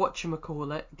neural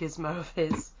whatchamacallit gizmo of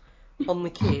his on the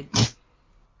kids.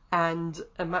 And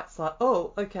Matt's like,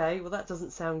 oh, okay, well that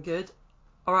doesn't sound good.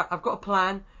 All right, I've got a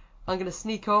plan. I'm going to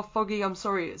sneak off. Foggy, I'm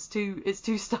sorry, it's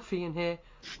too stuffy in here.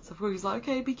 So Foggy's like,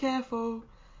 okay, be careful.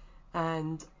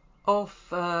 And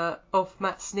off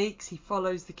Matt sneaks. He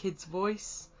follows the kid's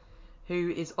voice, who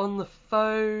is on the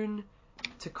phone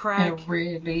to A Crag.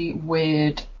 really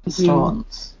weird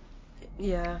stance.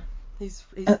 Yeah, he's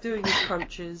doing his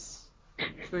crunches,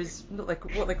 or his not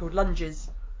like what they called lunges.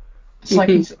 It's like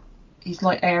he's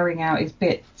like airing out his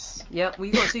bits. Yep, well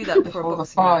you got to do that before a Before the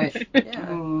boxing fight. match.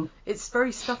 Yeah, it's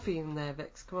very stuffy in there,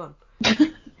 Vix. Come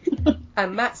on.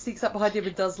 And Matt sneaks up behind him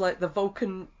and does like the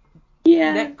Vulcan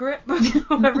neck grip,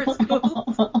 whatever it's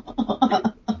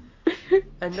called,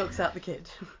 and knocks out the kid.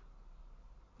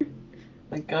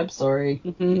 Like, I'm sorry.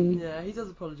 Yeah, he does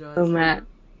apologise. Oh, Matt.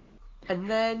 And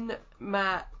then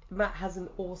Matt has an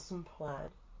awesome plan,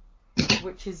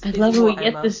 which is. I love what, when we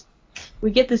get Emma? this.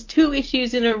 We get this 2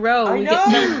 issues in a row. I we know!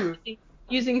 get someone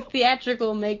using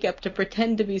theatrical makeup to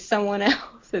pretend to be someone else.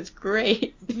 It's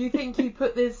great. Do you think he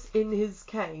put this in his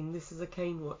cane? This is a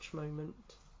cane watch moment.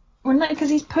 Well, no, because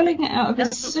he's pulling it out of his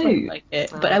Doesn't look suit. like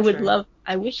it, Oh, but I would true. love.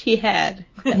 I wish he had.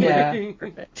 That Yeah. would be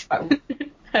perfect. That I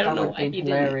that don't know would why have he been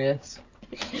didn't. hilarious.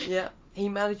 Yeah, he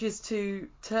manages to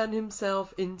turn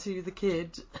himself into the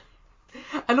kid.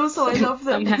 And also I love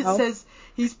that Somehow. it says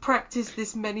he's practiced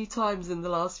this many times in the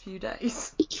last few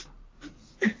days.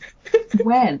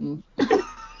 When?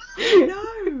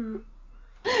 No!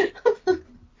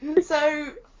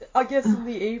 So, I guess in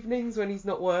the evenings when he's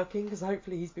not working, because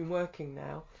hopefully he's been working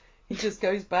now, he just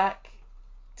goes back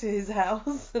to his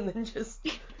house and then just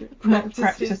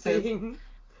practices being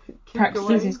Kid Practices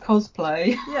Gawain. his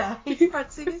cosplay. Yeah, he's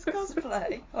practicing his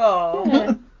cosplay.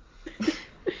 Oh.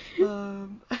 Yeah.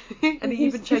 And he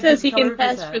even He changes says the he colour can of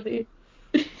his pass hair. for the.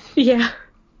 Yeah.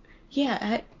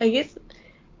 Yeah, I guess.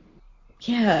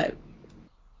 Yeah.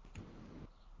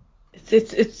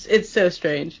 It's so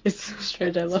strange. It's so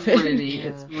strange. I love it.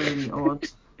 It's really odd.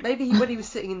 Maybe when he was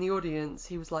sitting in the audience,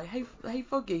 he was like, hey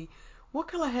Foggy, what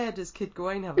colour hair does Kid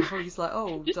Gawain have? And Foggy's like,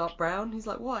 oh, dark brown. He's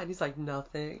like, why? And he's like,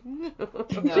 nothing.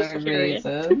 No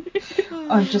reason.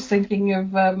 I'm just thinking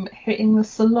of hitting the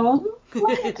salon.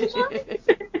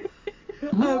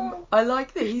 I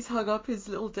like that he's hung up his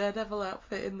little Daredevil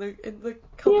outfit in the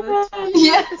cupboard,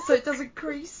 Yeah. so it doesn't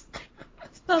crease.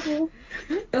 Oh.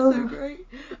 That's so great.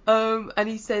 And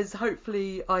he says,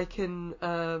 hopefully I can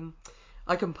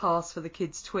pass for the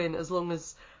kid's twin as long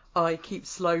as I keep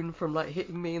Sloane from like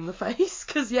hitting me in the face,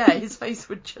 because yeah, his face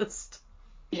would just.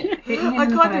 Yeah, hitting him I in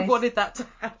the kind of face wanted that to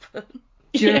happen.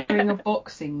 during a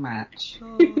boxing match.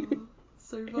 Oh,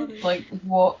 so funny. Like,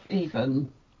 what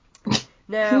even?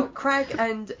 Now, Crag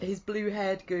and his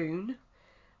blue-haired goon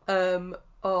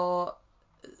are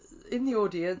in the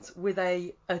audience with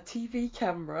a TV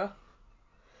camera.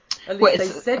 At least they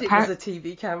said it was a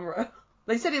TV camera.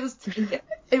 They said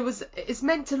it's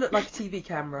meant to look like a TV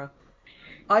camera.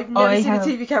 I've never seen a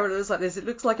TV camera that looks like this. It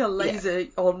looks like a laser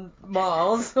on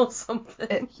Mars or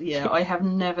something. I have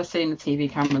never seen a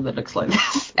TV camera that looks like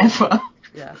this, ever.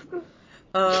 Yeah.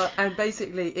 And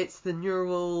basically, it's the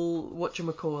neural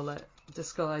whatchamacallit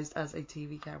disguised as a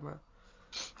TV camera.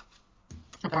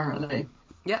 Apparently.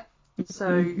 Yeah.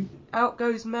 So, out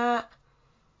goes Matt.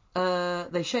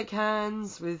 They shake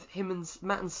hands with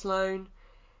Matt and Sloane.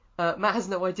 Matt has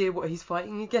no idea what he's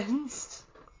fighting against.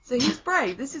 So he's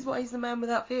brave. This is why he's the man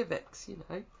without fear, Vix, you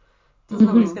know. Doesn't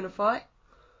know what he's going to fight.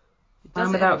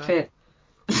 Man without fear.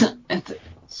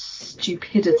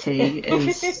 Stupidity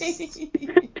is,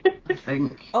 I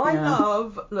think.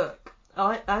 Look,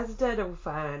 as a Daredevil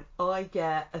fan, I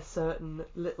get a certain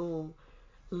little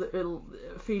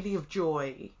feeling of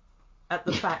joy at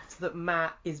the fact that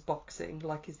Matt is boxing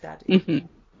like his daddy. Mm-hmm.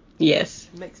 Yes.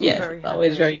 It makes me very happy.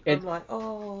 Always very good. I'm like,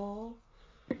 oh,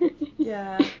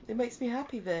 yeah, it makes me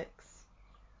happy, Vix.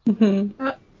 Mm-hmm.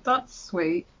 That's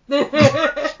sweet.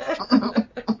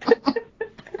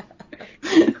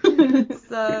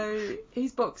 So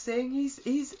he's boxing.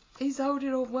 He's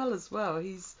holding on well as well.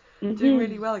 He's doing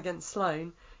really well against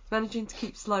Sloane. He's managing to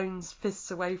keep Sloane's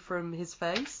fists away from his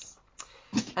face.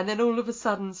 And then all of a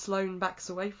sudden, Sloane backs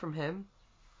away from him,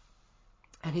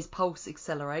 and his pulse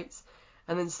accelerates.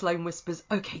 And then Sloane whispers,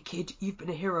 "Okay, kid, you've been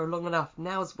a hero long enough.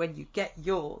 Now's when you get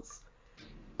yours."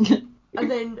 And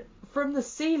then from the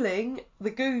ceiling, the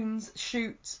goons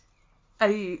shoot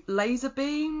a laser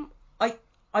beam.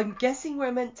 I'm guessing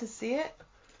we're meant to see it.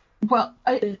 Well,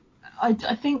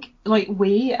 I think, like,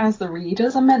 we as the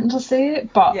readers are meant to see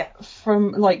it, but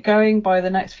from, like, going by the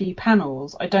next few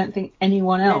panels, I don't think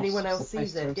anyone else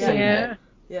sees it. Yeah.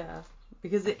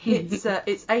 Because it hits,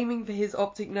 it's aiming for his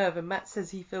optic nerve, and Matt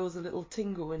says he feels a little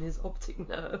tingle in his optic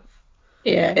nerve.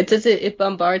 Yeah, it says it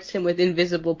bombards him with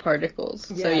invisible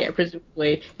particles. Yeah. So yeah,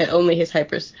 presumably that only his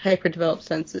hyper-developed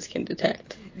senses can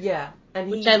detect. Yeah, and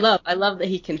which I love. I love that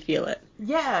he can feel it.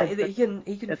 Yeah, he can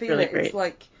feel really it. Great. It's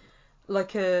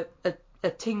like a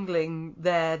tingling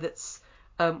there that's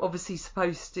obviously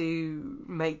supposed to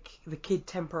make the kid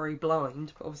temporarily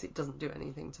blind, but obviously it doesn't do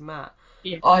anything to Matt.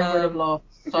 Yeah. I would have laughed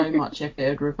so much if it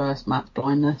had reversed Matt's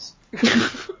blindness.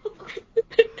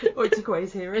 Or it took away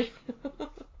his hearing.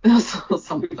 Or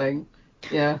something.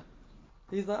 Yeah.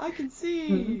 He's like, I can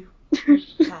see.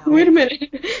 Wait a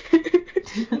minute.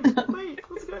 Wait,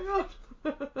 what's going on?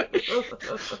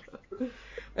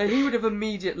 And he would have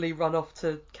immediately run off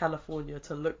to California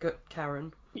to look at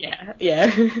Karen. Yeah.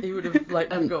 He would have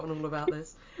forgotten all about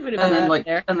this.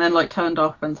 And then turned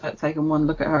off and taken one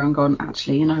look at her and gone,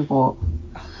 actually, you know what?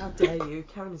 How dare you?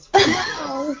 Karen is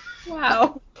fabulous.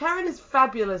 Wow. Karen is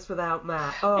fabulous without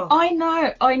Matt. Oh. I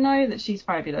know that she's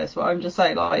fabulous, but I'm just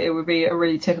saying, like, it would be a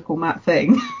really typical Matt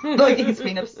thing. Like, he's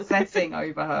been obsessing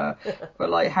over her for,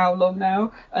 like, how long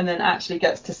now? And then actually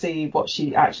gets to see what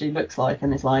she actually looks like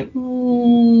and is like,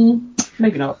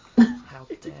 maybe not. How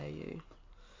dare you?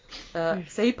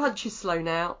 So he punches Sloane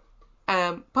out.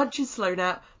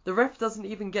 The ref doesn't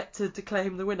even get to declare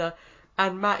him the winner,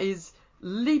 and Matt is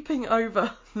leaping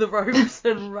over the ropes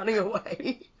and running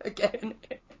away again.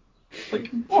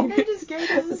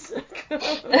 Gators.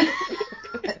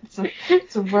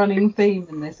 It's a running theme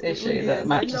in this issue that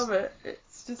Matt just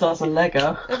does a leg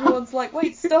up. Everyone's like,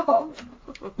 wait, stop.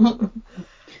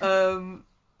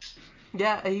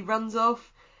 Yeah, he runs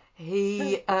off.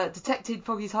 He detected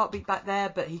Foggy's heartbeat back there,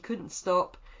 but he couldn't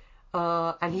stop.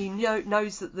 And he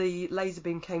knows that the laser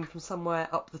beam came from somewhere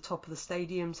up the top of the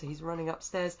stadium, so he's running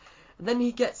upstairs. And then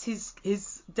he gets his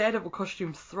Daredevil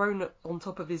costume thrown on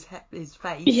top of his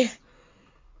face. Yeah.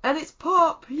 And it's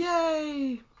Pop!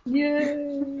 Yay!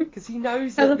 Yay! Because he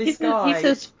knows that this guy... He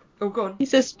says, oh, go on. He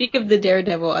says, speak of the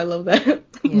Daredevil. I love that.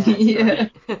 Yeah.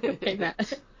 Okay,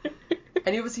 Matt.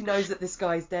 And he obviously knows that this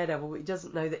guy's Daredevil, but he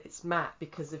doesn't know that it's Matt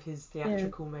because of his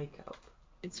theatrical makeup.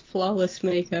 It's flawless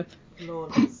makeup.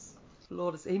 Flawless.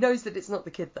 He knows that it's not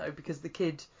the kid, though, because the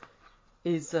kid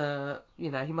is,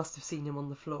 he must have seen him on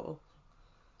the floor.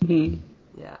 Mm-hmm.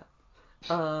 Yeah.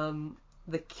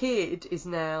 The kid is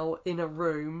now in a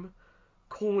room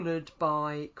cornered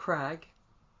by Crag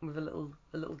with a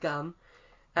little gun,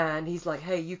 and he's like,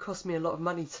 "Hey, you cost me a lot of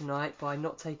money tonight by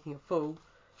not taking a fall."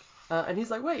 And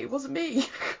he's like, "Wait, it wasn't me.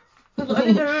 I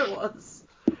didn't know who it was.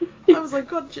 I was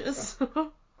unconscious.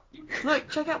 Look,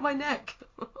 check out my neck."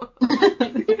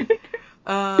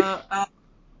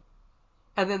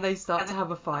 And then they start to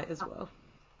have a fight as well.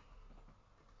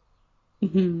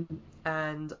 Mm-hmm.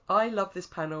 and I love this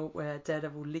panel where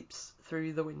Daredevil leaps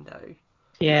through the window.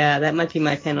 Yeah, that might be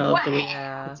my panel of the week.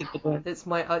 Yeah, That's a good one. it's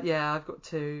my I've got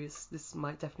two. This is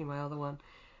definitely my other one.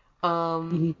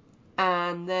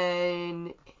 And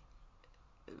then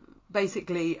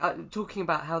basically talking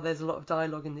about how there's a lot of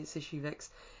dialogue in this issue, Vix.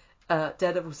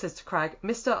 Daredevil says to Crag,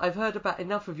 "Mister, I've heard about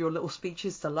enough of your little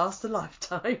speeches to last a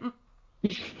lifetime."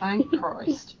 Thank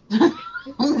Christ.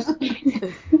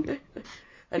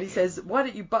 And he says, "Why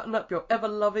don't you button up your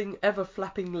ever-loving,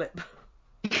 ever-flapping lip?"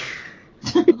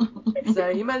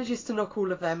 So he manages to knock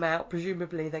all of them out.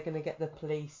 Presumably they're going to get the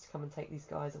police to come and take these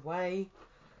guys away.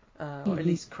 Or at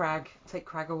least take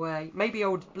Crag away. Maybe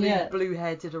old blue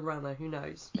hair did a runner, who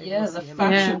knows? Maybe we'll the see him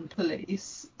fashion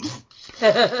police.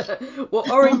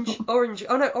 Well, orange.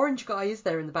 Oh no, orange guy is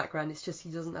there in the background. It's just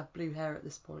he doesn't have blue hair at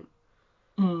this point.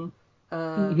 So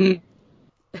the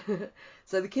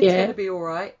kid's going to be all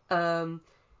right. And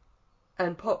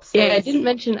Pop says, "Yeah, I didn't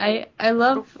mention. I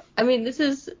love. I mean, this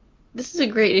is a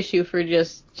great issue for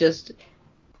just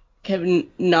kind of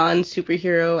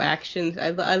non-superhero actions.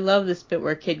 I love this bit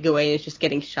where Kid Gawain is just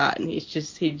getting shot and he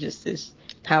just is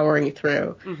powering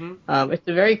through. It's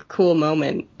a very cool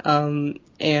moment.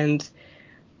 There's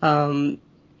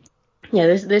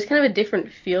kind of a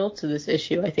different feel to this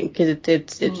issue, I think,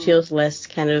 because it feels less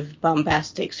kind of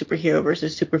bombastic superhero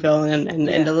versus supervillain and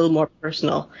a little more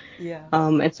personal. Yeah.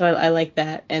 And so I like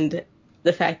that, and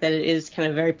the fact that it is kind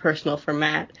of very personal for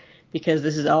Matt, because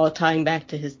this is all tying back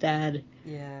to his dad.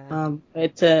 Yeah.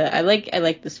 I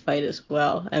like this fight as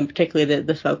well, and particularly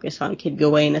the focus on Kid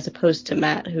Gawain as opposed to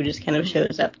Matt, who just kind of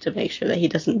shows up to make sure that he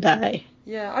doesn't die.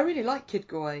 Yeah, I really like Kid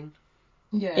Gawain.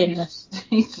 Yeah,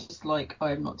 he's just like,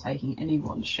 I'm not taking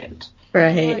anyone's shit.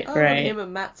 Right, I want him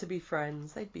and Matt to be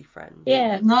friends. They'd be friends.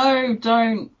 Yeah. No,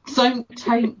 don't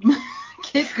take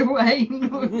Kid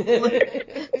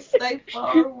Gawain. Stay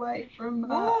far away from Matt.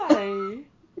 Why?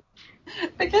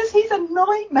 Because he's a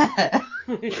nightmare.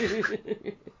 They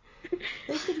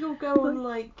could all go on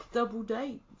like double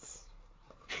dates.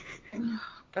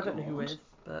 I don't know who is,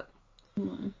 but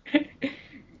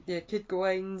yeah, Kid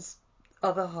Gawain's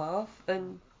other half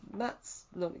and Matt's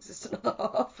non-existent other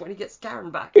half when he gets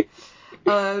Karen back.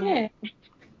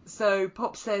 So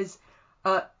Pop says,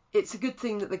 "It's a good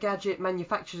thing that the gadget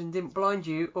manufactured and didn't blind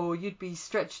you, or you'd be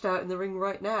stretched out in the ring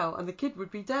right now, and the kid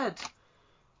would be dead."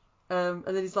 And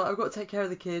then he's like, "I've got to take care of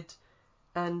the kid."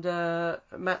 And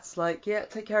Matt's like, "Yeah,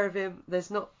 take care of him. There's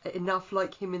not enough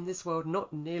like him in this world.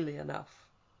 Not nearly enough."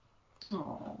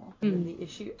 Aww. And then the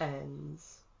issue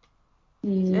ends.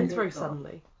 Ends very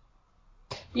suddenly.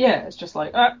 Yeah, it's just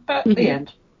like, the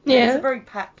end. Yeah. It's a very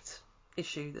packed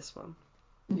issue, this one.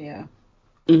 Yeah.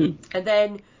 And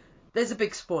then there's a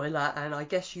big spoiler, and I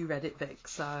guess you read it, Vic,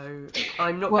 so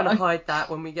I'm not going to hide that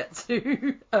when we get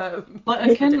to... I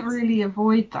couldn't really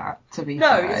avoid that, to be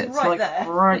fair. No, it's right there.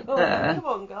 Right there. Come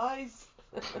on, guys.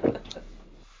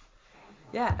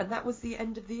 Yeah, and that was the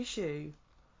end of the issue.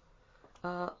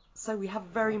 So we have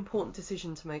a very important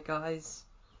decision to make, guys.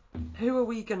 Who are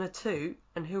we going to toot,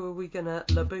 and who are we going to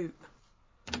laboot?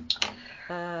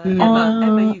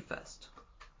 Emma, you first.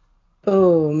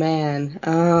 Oh, man.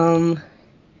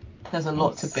 There's a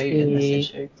lot to boot in this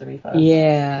issue, to be fair.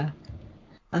 Yeah.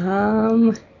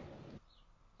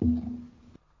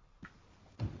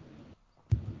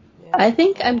 I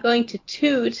think I'm going to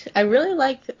toot. I really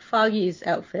like Foggy's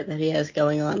outfit that he has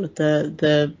going on with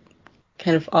the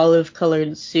kind of olive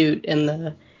colored suit and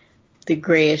the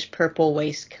grayish purple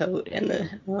waistcoat and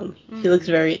he looks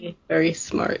very, very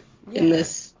smart in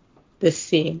this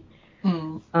scene.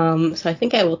 So I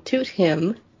think I will toot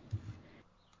him.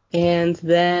 And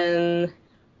then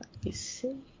let me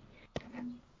see.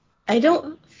 I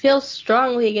don't feel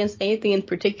strongly against anything in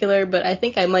particular, but I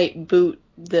think I might boot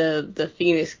the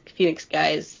Phoenix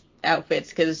guys' outfits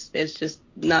because it's just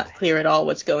not clear at all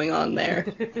what's going on there.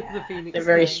 The Phoenix They're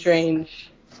very guys. Strange.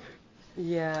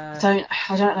 Yeah.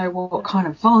 I don't know what kind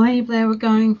of vibe they were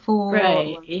going for.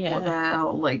 Right. Yeah. What their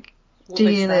What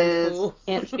deal they is.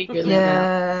 Can't figure that out.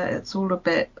 Yeah, it's all a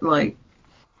bit like.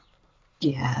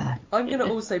 Yeah. I'm gonna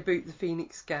also boot the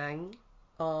Phoenix gang.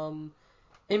 In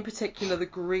particular, the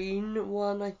green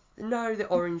one. No, the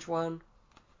orange one.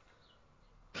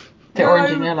 The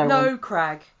orange and yellow one. No,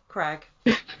 Crag.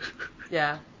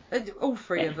 Yeah, all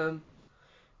three of them.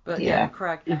 But yeah,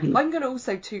 Crag. Mm-hmm. I'm going to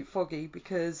also toot Foggy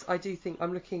because I do think,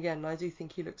 I'm looking again, and I do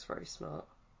think he looks very smart.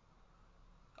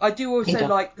 I do also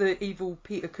like the evil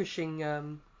Peter Cushing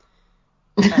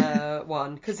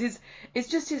one because it's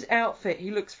just his outfit.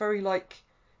 He looks very like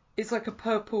It's like a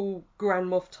purple Grand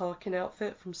Moff Tarkin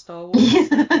outfit from Star Wars.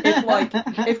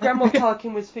 If Grand Moff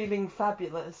Tarkin was feeling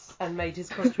fabulous and made his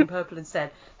costume purple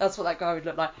instead, that's what that guy would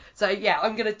look like. So yeah,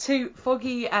 I'm gonna toot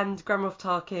Foggy and Grand Moff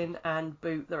Tarkin and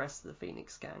boot the rest of the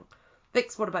Phoenix gang.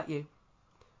 Vix, what about you?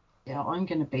 Yeah, I'm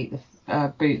gonna boot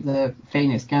the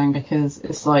Phoenix gang because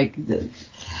it's like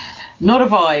not a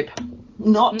vibe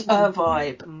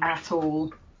at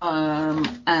all.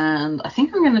 And I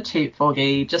think I'm gonna toot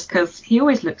Foggy just because he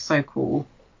always looks so cool.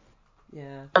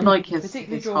 Yeah. I like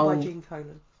particularly his drawn whole... by Gene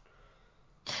Colan.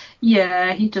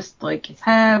 Yeah, he just like his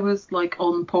hair was like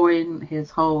on point.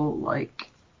 His whole like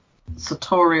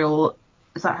sartorial,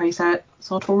 is that how you say it?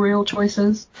 Sartorial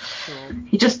choices. Sure.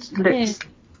 He just looks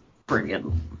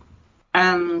brilliant.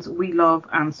 And we love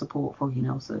and support Foggy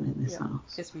Nelson in this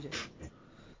house. Yes, we do.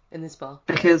 In this bar.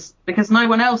 Because no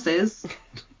one else is.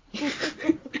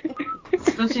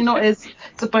 Especially not his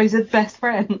supposed best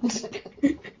friend.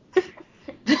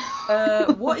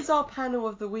 What is our panel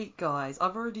of the week, guys?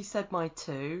 I've already said my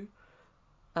two.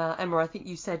 Emma, I think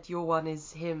you said your one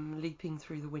is him leaping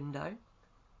through the window.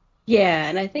 Yeah,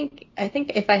 and I think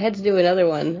if I had to do another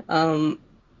one,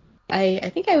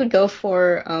 I think I would go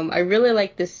for I really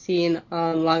like this scene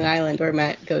on Long Island where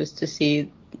Matt goes to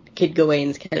see Kid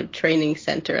Gawain's kind of training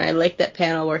center. And I like that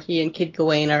panel where he and Kid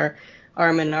Gawain are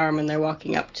arm in arm and they're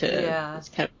walking up to this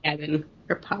kind of cabin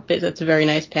where Pop is. It's a very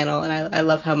nice panel, and I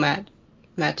love how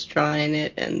Matt's drawn in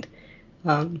it, and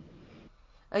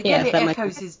again, it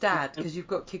echoes his dad because you've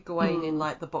got Kid Gawain in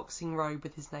like the boxing robe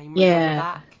with his name written on the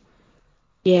back.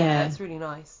 Yeah, it's really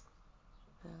nice.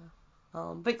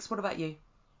 Vix, what about you?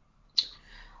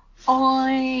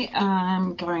 I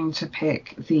am going to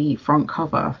pick the front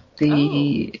cover.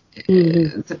 The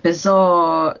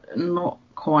bizarre, not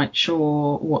quite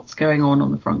sure what's going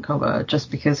on the front cover, just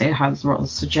because it has rather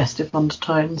suggestive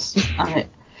undertones, and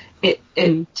it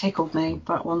tickled me,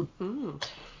 that one.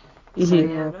 So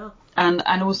yeah, and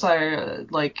also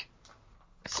like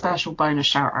special bonus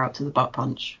shout out to the butt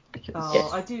punch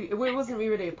because I do. Well, it wasn't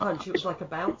really a punch; it was like a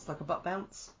bounce, like a butt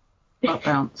bounce. Butt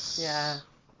bounce. Yeah,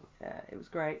 it was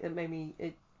great. It made me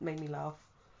laugh.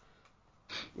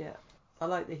 Yeah, I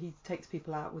like that he takes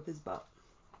people out with his butt.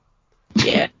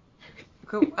 Yeah.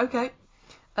 Cool. Okay.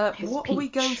 What are we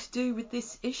going to do with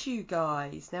this issue,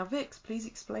 guys? Now, Vix, please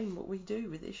explain what we do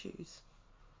with issues.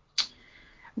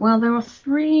 Well, there are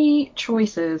 3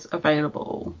 choices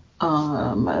available.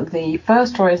 The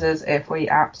first choice is if we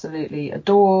absolutely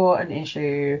adore an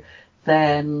issue,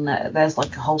 then there's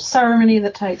like a whole ceremony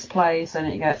that takes place and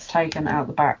it gets taken out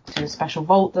the back to a special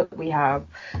vault that we have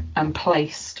and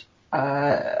placed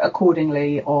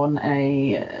accordingly on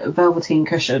a velveteen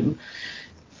cushion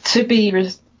to be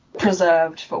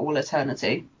preserved for all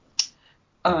eternity.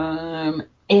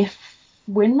 If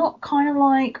we're not kind of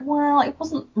like, well, it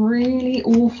wasn't really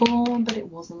awful, but it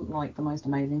wasn't like the most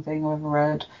amazing thing I've ever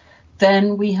read,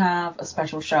 then we have a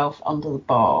special shelf under the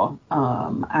bar,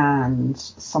 and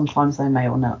sometimes they may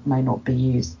or may not be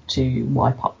used to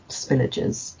wipe up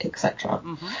spillages, etc.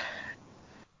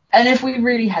 And if we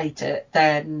really hate it,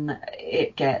 then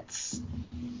it gets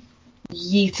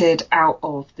yeeted out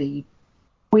of the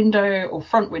window or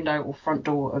front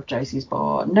door of Josie's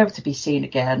bar, never to be seen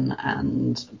again,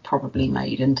 and probably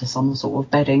made into some sort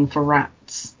of bedding for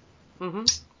rats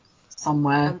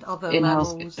somewhere and other in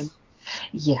mammals. Hell's Kitchen.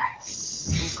 Yes.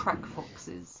 And crack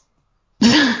foxes.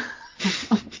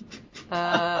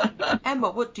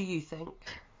 Emma, what do you think?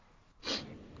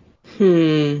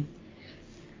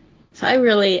 So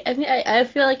I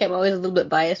feel like I'm always a little bit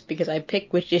biased because I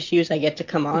pick which issues I get to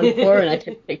come on for, and I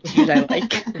tend to pick issues I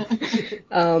like.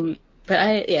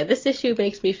 But this issue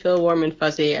makes me feel warm and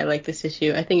fuzzy. I like this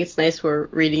issue. I think it's nice we're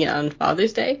reading it on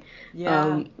Father's Day,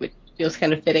 which feels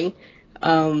kind of fitting.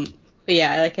 But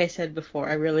yeah, like I said before,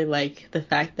 I really like the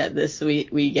fact that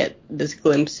we get this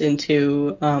glimpse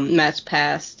into Matt's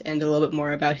past and a little bit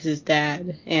more about his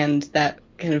dad, and that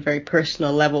kind of very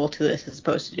personal level to this as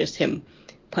opposed to just him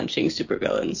punching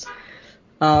supervillains.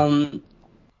 So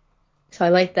I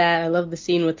like that. I love the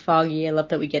scene with Foggy. I love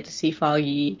that we get to see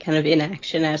Foggy kind of in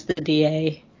action as the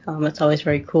DA. That's always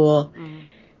very cool.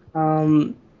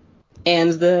 And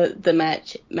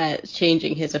the Matt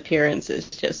changing his appearance is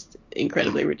just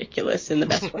incredibly ridiculous in the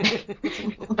best way.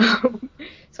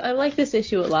 So I like this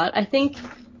issue a lot. I think,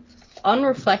 on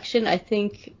reflection, I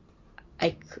think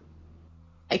I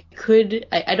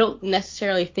don't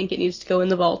necessarily think it needs to go in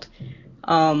the vault.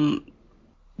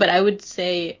 But I would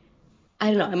say, I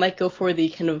don't know, I might go for the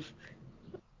kind of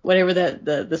whatever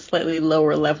the slightly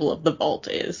lower level of the vault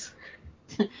is.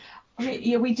 I mean,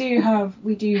 yeah, we do have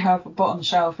a bottom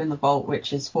shelf in the vault,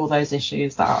 which is for those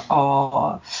issues that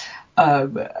are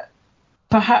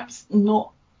perhaps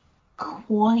not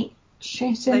quite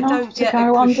shit They enough don't to get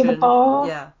go a under cushion. the bar.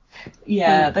 Yeah.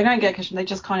 Yeah, they don't get a cushion. They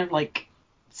just kind of like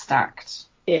stacked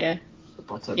Yeah. the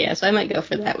bottom. Yeah, so I might go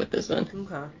for that with this one.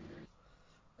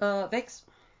 Okay. Vix?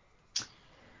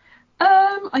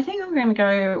 I think I'm going to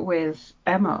go with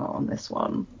Emma on this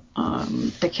one,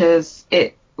 because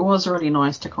it was really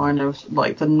nice to kind of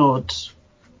like the nod,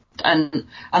 and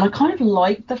I kind of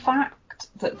liked the fact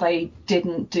that they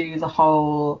didn't do the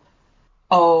whole,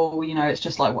 oh, you know, it's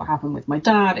just like what happened with my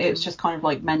dad. It was just kind of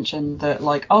like mentioned that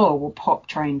like, oh, well, Pop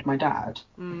trained my dad.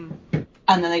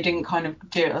 And then they didn't kind of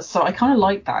do it. So I kind of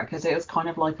like that because it was kind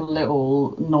of like a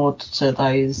little nod to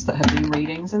those that have been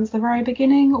reading since the very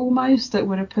beginning, almost, that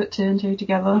would have put 2 and 2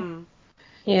 together.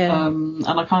 Yeah. And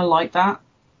I kind of like that.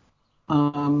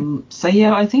 So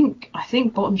yeah, I think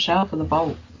bottom shelf for the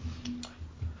vault.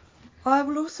 I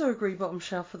will also agree bottom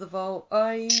shelf for the vault.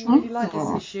 I really like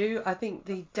this issue. I think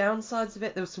the downsides of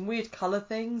it, there were some weird colour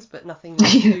things, but nothing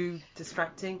too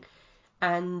distracting.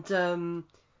 And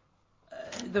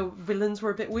the villains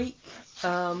were a bit weak.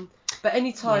 But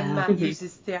anytime Matt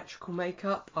uses theatrical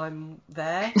makeup, I'm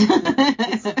there.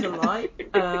 It's a delight.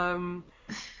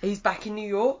 He's back in New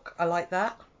York. I like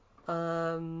that.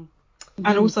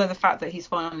 And also the fact that he's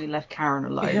finally left Karen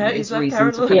alone is reason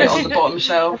Karen to put it on the bottom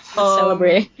shelf.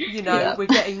 Celebrate. You know, we're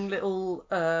getting little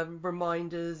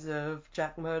reminders of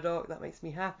Jack Murdoch. That makes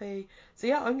me happy. So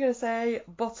yeah, I'm going to say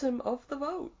bottom of the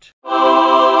vote.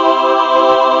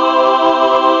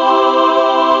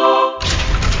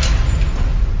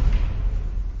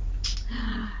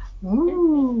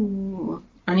 Ooh.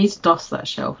 I need to dust that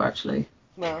shelf, actually.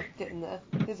 Well, getting there.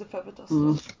 Here's a feather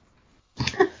duster.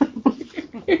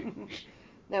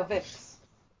 Now, Vix.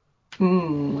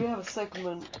 We have a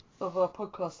segment of our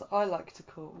podcast that I like to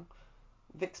call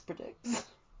Vix Predicts.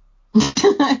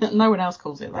 No one else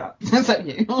calls it that. Except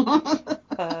you.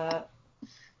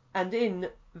 And in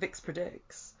Vix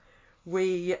Predicts,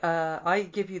 I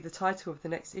give you the title of the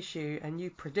next issue and you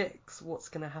predict what's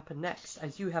going to happen next,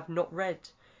 as you have not read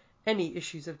any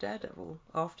issues of Daredevil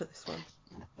after this one.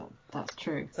 That's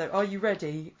true. So are you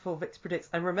ready for Vix Predicts?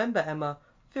 And remember, Emma,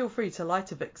 feel free to lie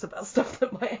to Vix about stuff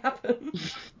that might happen.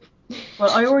 Well,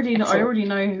 I already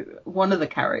know one of the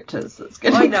characters that's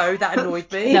going to... I know, that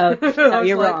annoyed me. No,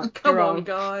 you're like, wrong. Come you're on, wrong.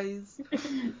 guys.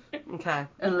 Okay.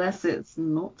 Unless it's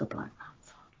not the Black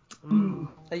Panther.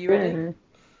 Are you ready?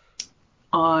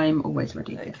 I'm always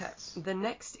ready. Okay. Yes. The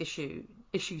next issue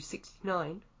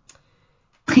 69,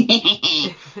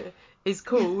 is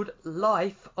called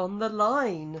Life on the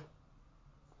Line.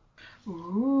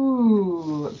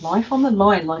 Ooh, life on the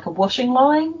line, like a washing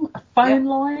line, a phone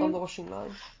line. On the washing line.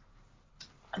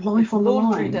 Life It's on the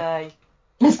laundry line. day.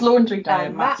 It's laundry day,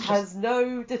 And Matt has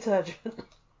no detergent.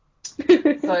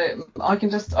 So I've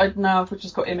just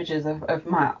got images of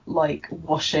Matt like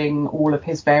washing all of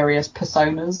his various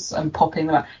personas and popping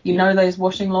them out. You know those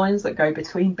washing lines that go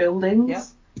between buildings? Yep.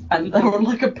 And they're on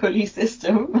like a pulley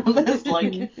system. And there's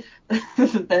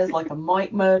like a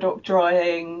Mike Murdoch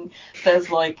drying. There's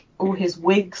like all his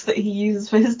wigs that he uses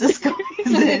for his disguises.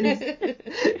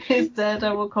 His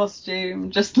Daredevil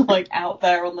costume just like out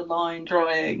there on the line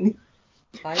drying.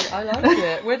 I like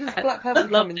it. Where does Black Panther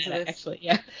come into this? Actually,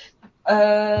 yeah.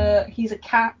 He's a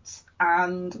cat,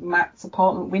 and Matt's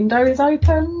apartment window is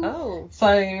open. Oh.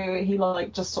 So he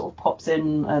like just sort of pops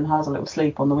in and has a little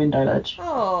sleep on the window ledge.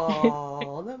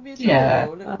 Oh, that'd be adorable. Yeah.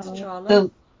 Little T'Challa.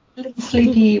 The little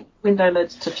sleepy window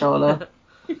ledge T'Challa.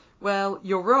 Well,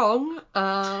 you're wrong.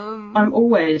 I'm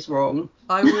always wrong.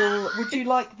 Would you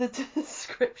like the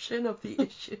description of the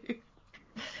issue?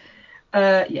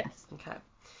 Yes. Okay.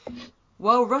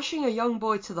 While rushing a young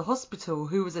boy to the hospital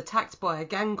who was attacked by a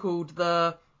gang called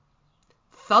the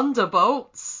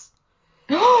Thunderbolts,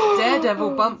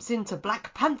 Daredevil bumps into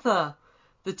Black Panther.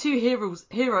 The two heroes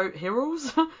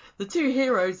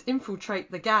infiltrate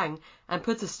the gang and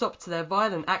put a stop to their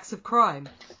violent acts of crime.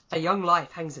 A young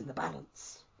life hangs in the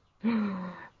balance.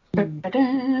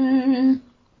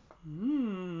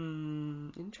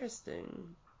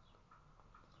 Interesting.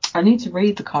 I need to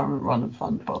read the current run of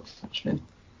Thunderbolts, actually.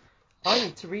 I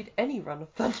need to read any run of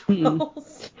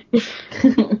Thunderbolts.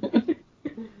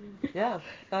 Yeah.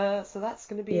 So that's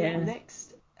going to be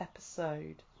next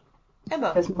episode.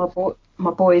 Emma. There's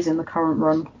my boy's in the current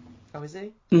run. Oh, is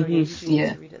he? Oh, yeah. You do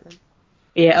need to read it then.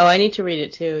 Yeah. Oh, I need to read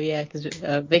it too. Yeah, because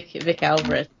Vic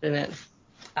Alvarez in it.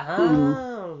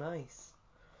 Oh, nice.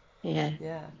 Yeah.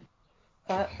 Yeah.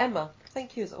 Emma,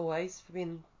 thank you as always for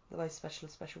being the most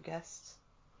special guest.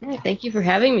 Yeah, thank you for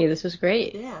having me. This was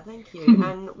great. Yeah, thank you.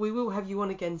 And we will have you on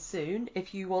again soon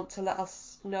if you want to let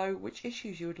us know which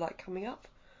issues you would like coming up.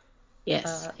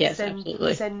 Yes,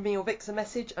 absolutely. Send me or Vix a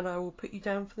message and I will put you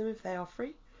down for them if they are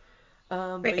free.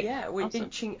 But yeah, we're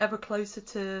inching ever closer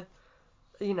to,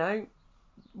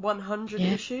 100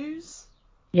 issues.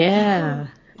 Yeah.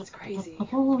 It's crazy.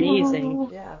 Amazing.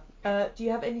 Yeah. Do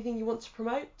you have anything you want to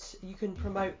promote? You can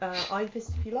promote Iron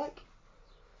Fist if you like.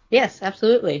 Yes,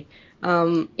 absolutely.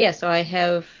 So I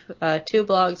have 2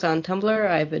 blogs on Tumblr.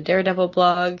 I have a Daredevil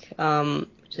blog,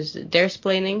 which is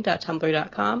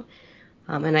daresplaining.tumblr.com.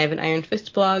 And I have an Iron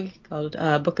Fist blog called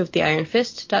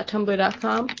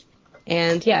bookoftheironfist.tumblr.com.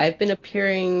 And yeah, I've been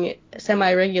appearing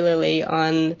semi-regularly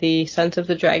on the Sons of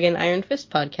the Dragon Iron Fist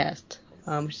podcast,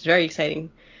 which is very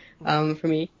exciting for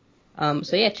me.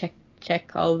 So yeah,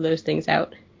 check all of those things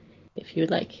out if you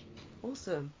would like.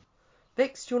 Awesome.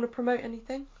 Vix, do you want to promote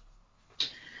anything?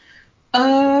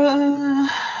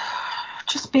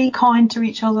 Just be kind to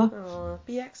each other.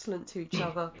 Be excellent to each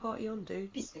other. Party on,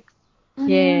 dudes.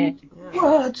 Yeah.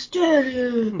 Words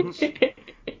do.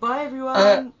 Bye,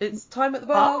 everyone. It's time at the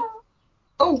bar.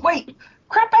 Oh, wait.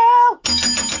 Crap out.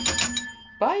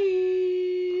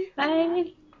 Bye.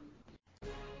 Bye.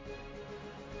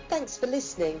 Thanks for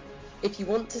listening. If you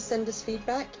want to send us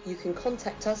feedback, you can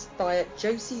contact us via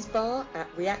Josie's Bar at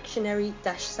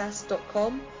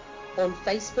reactionary-sas.com, on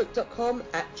facebook.com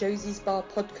at Josie's Bar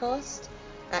Podcast,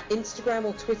 at Instagram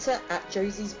or Twitter at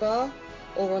Josie's Bar,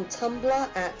 or on Tumblr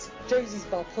at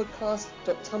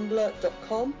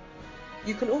josiesbarpodcast.tumblr.com.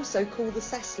 You can also call the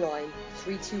SAS line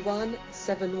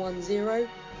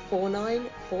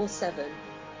 321-710-4947.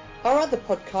 Our other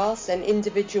podcasts and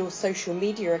individual social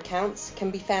media accounts can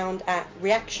be found at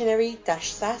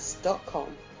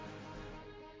reactionary-sas.com.